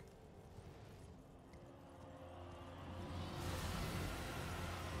back.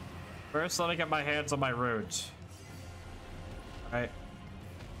 First, let me get my hands on my runes. Alright.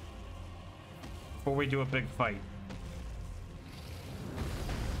 Before we do a big fight.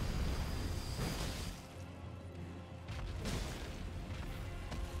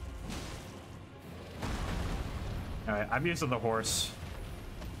 Alright, I'm using the horse.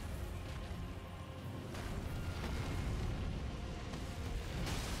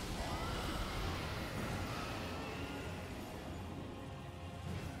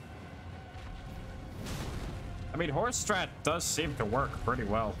 I mean, horse strat does seem to work pretty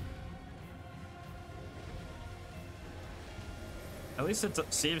well. At least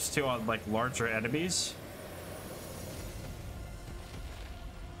it seems to on, like, larger enemies.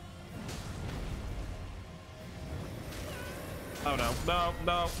 Oh no, no,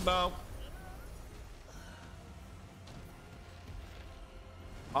 no, no.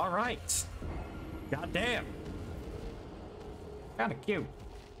 Alright. Goddamn. Kinda cute.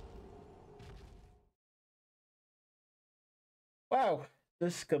 Wow,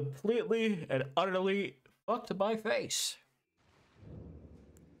 this completely and utterly fucked my face.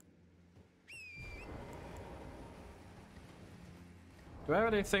 Do I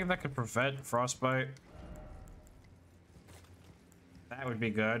have anything that could prevent frostbite? That would be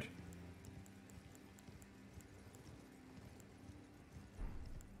good.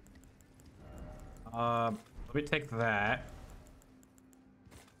 Let me take that.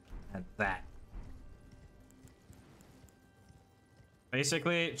 And that.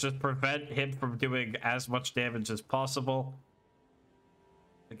 Basically, just prevent him from doing as much damage as possible.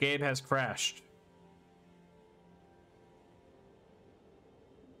 The game has crashed.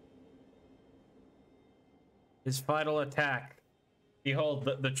 His final attack. Behold,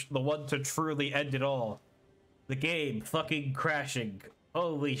 the one to truly end it all. The game fucking crashing.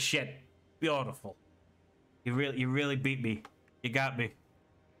 Holy shit. Beautiful. You really beat me. You got me.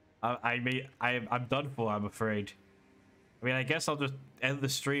 I'm done for, I'm afraid. I mean, I guess I'll just end the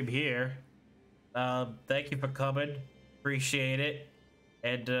stream here. Thank you for coming. Appreciate it.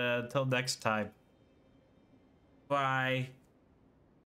 And until next time. Bye.